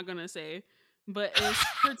I'm not gonna say, but it's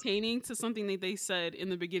pertaining to something that they said in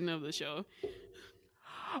the beginning of the show.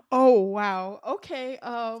 Oh wow. Okay.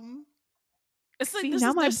 It's like See,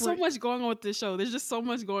 there's so much going on with this show. There's just so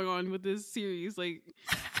much going on with this series. Like,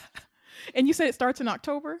 and you said it starts in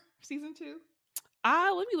October, season 2.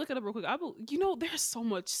 Let me look it up real quick. There's so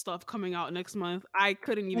much stuff coming out next month. I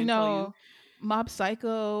couldn't even tell you. Mob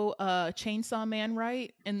Psycho, Chainsaw Man,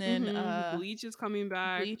 right? And then Bleach is coming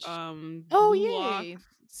back. Bleach. Oh yay!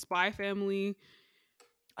 Spy Family.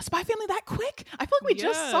 Spy Family that quick? I feel like we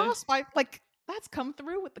just saw Spy. Like that's come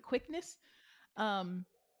through with the quickness.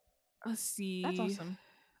 Let's see. That's awesome.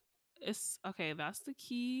 It's okay. That's the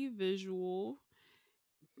key visual.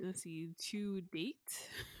 Let's see. To date.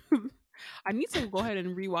 I need to go ahead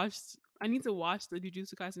and rewatch. I need to watch the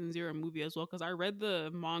Jujutsu Kaisen Zero movie as well because I read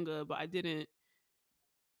the manga, but I didn't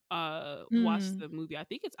watch the movie. I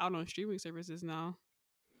think it's out on streaming services now.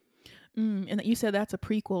 And you said that's a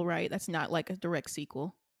prequel, right? That's not like a direct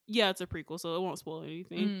sequel. Yeah, it's a prequel, so it won't spoil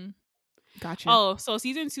anything. Gotcha. Oh, so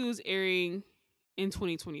season 2 is airing in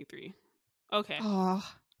 2023. Okay. Oh,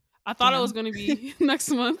 I thought it was going to be next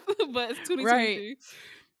month, but it's 2023. Right.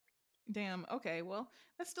 Damn. Okay. Well,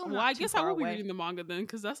 that's still not Well, I guess I will be reading the manga then,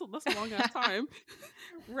 because that's a long ass time.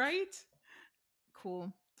 Right?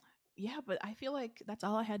 Cool. Yeah, but I feel like that's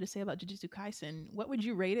all I had to say about Jujutsu Kaisen. What would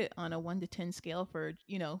you rate it on a 1 to 10 scale for,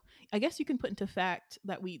 I guess you can put into fact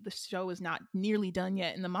that the show is not nearly done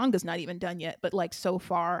yet and the manga's not even done yet, but like so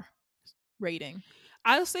far rating.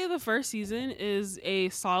 I'll say the first season is a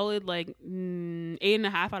solid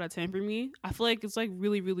 8.5 out of 10 for me. I feel like it's like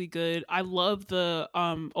really, really good. I love the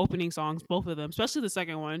opening songs, both of them, especially the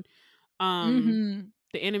second one.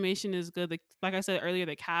 The animation is good. Like I said earlier,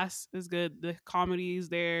 the cast is good. The comedy is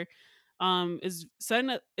there. Is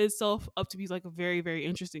setting itself up to be like a very, very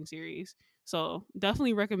interesting series. So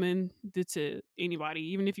definitely recommend it to anybody,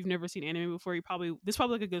 even if you've never seen anime before. This is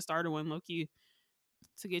probably like a good starter one, low key,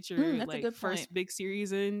 to get your first big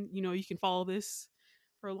series in. You can follow this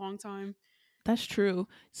for a long time. That's true.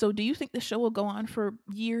 So do you think the show will go on for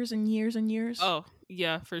years and years and years? Oh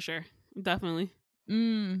yeah, for sure, definitely.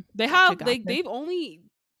 Gotcha. They've only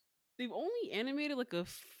animated like a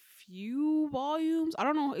few volumes. I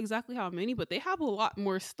don't know exactly how many, but they have a lot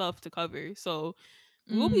more stuff to cover. So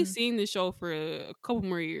we'll be seeing the show for a couple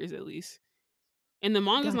more years at least. And the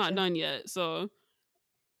manga's not done yet, so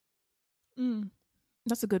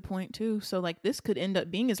that's a good point too. So like this could end up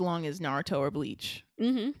being as long as Naruto or Bleach.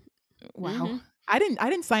 Wow. I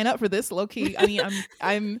didn't sign up for this, low key. I mean,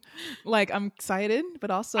 I'm excited,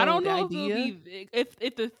 but also I don't know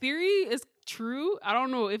if the theory is true. I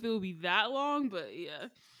don't know if it will be that long, but yeah.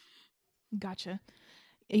 Gotcha.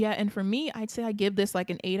 Yeah, and for me, I'd say I give this like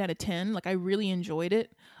an 8 out of 10. Like I really enjoyed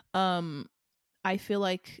it. I feel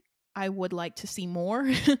like I would like to see more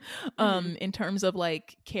in terms of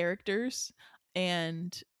like characters,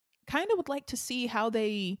 and kind of would like to see how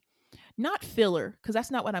they, not filler, because that's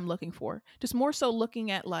not what I'm looking for, just more so looking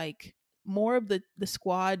at like more of the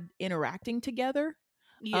squad interacting together.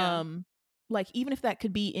 Yeah. Like even if that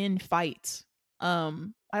could be in fights, I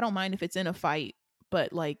don't mind if it's in a fight,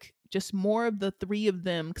 but like just more of the 3 of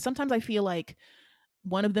them, because sometimes I feel like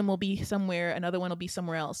one of them will be somewhere, another one will be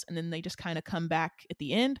somewhere else, and then they just kind of come back at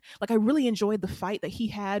the end. Like I really enjoyed the fight that he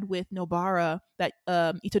had with Nobara, that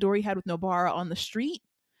Itadori had with Nobara on the street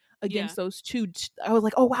against those two. I was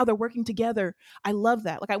like, oh wow, they're working together. I love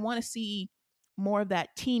that. Like I want to see more of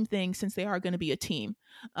that team thing, since they are going to be a team.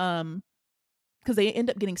 Because they end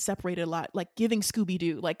up getting separated a lot, like giving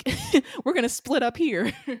Scooby-Doo, like we're gonna split up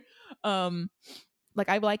here. Like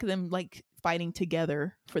I like them like fighting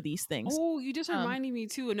together for these things. Oh, you just reminded me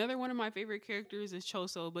too. Another one of my favorite characters is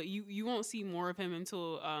Choso, but you won't see more of him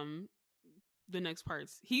until the next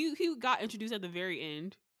parts. He got introduced at the very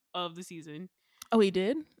end of the season. Oh, he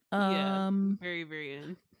did? Yeah, very, very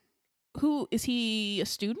end. Who is he? A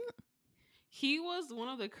student? He was one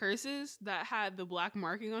of the curses that had the black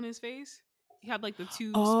marking on his face. He had like the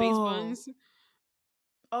 2 space buns.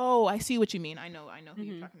 Oh, I see what you mean. I know who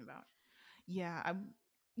you're talking about. Yeah,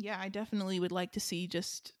 I definitely would like to see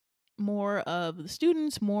just more of the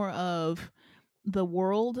students, more of the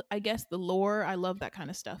world, I guess, the lore. I love that kind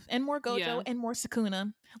of stuff. And more Gojo and more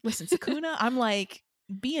Sukuna. Listen, Sukuna, I'm like,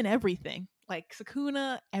 be in everything. Like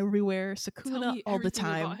Sukuna everywhere, Sukuna all the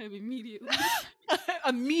time. About him immediately.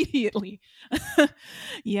 Immediately.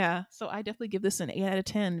 Yeah, so I definitely give this an 8 out of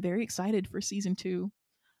 10. Very excited for season 2.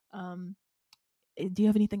 Do you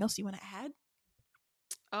have anything else you want to add?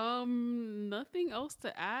 Nothing else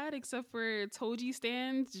to add except for Toji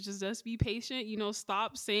stands. Just be patient.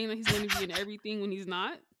 Stop saying that he's going to be in everything when he's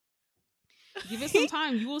not. Give it some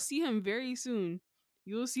time. You will see him very soon.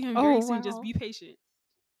 You will see him very soon. Wow. Just be patient.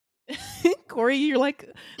 Corey, you're like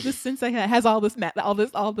the sensei has all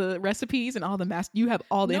the recipes and all the master. You have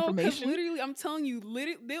all the information. Literally, I'm telling you,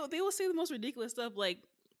 they will say the most ridiculous stuff. Like,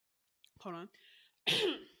 hold on,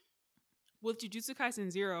 with Jujutsu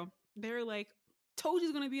Kaisen 0, they're like,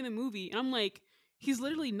 Toji's gonna be in the movie, and I'm like, he's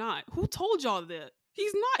literally not. Who told y'all that?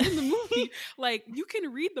 He's not in the movie. Like, you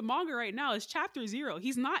can read the manga right now. It's chapter 0.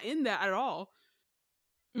 He's not in that at all.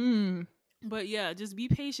 But yeah, just be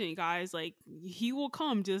patient, guys. Like, he will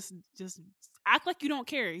come. Just act like you don't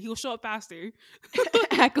care. He will show up faster.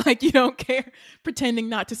 Act like you don't care, pretending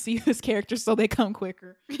not to see his characters so they come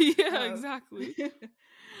quicker. Yeah, exactly.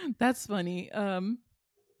 That's funny.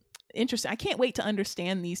 Interesting. I can't wait to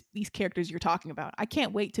understand these characters you're talking about. I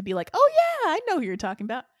can't wait to be like, oh yeah, I know who you're talking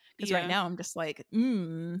about. Because right now I'm just like,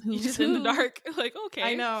 who's just in the dark? Like, okay,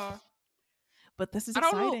 I know. But this is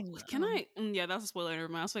exciting. Can I? Yeah, that's a spoiler. Never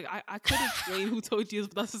mind. I was like, I could explain who Toji is,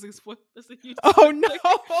 but that's just a spoiler. That's a huge spoiler. Oh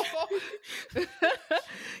no!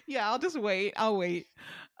 Yeah, I'll wait.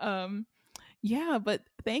 Yeah, but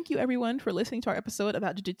thank you everyone for listening to our episode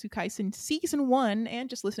about Jujutsu Kaisen Season 1 and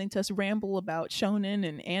just listening to us ramble about shonen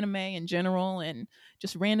and anime in general and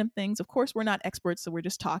just random things. Of course, we're not experts, so we're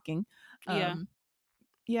just talking.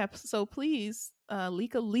 Yeah, so please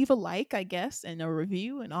leave a like, I guess, and a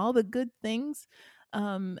review and all the good things.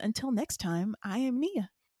 Until next time, I am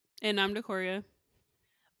Nia. And I'm Decoria.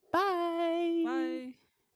 Bye. Bye.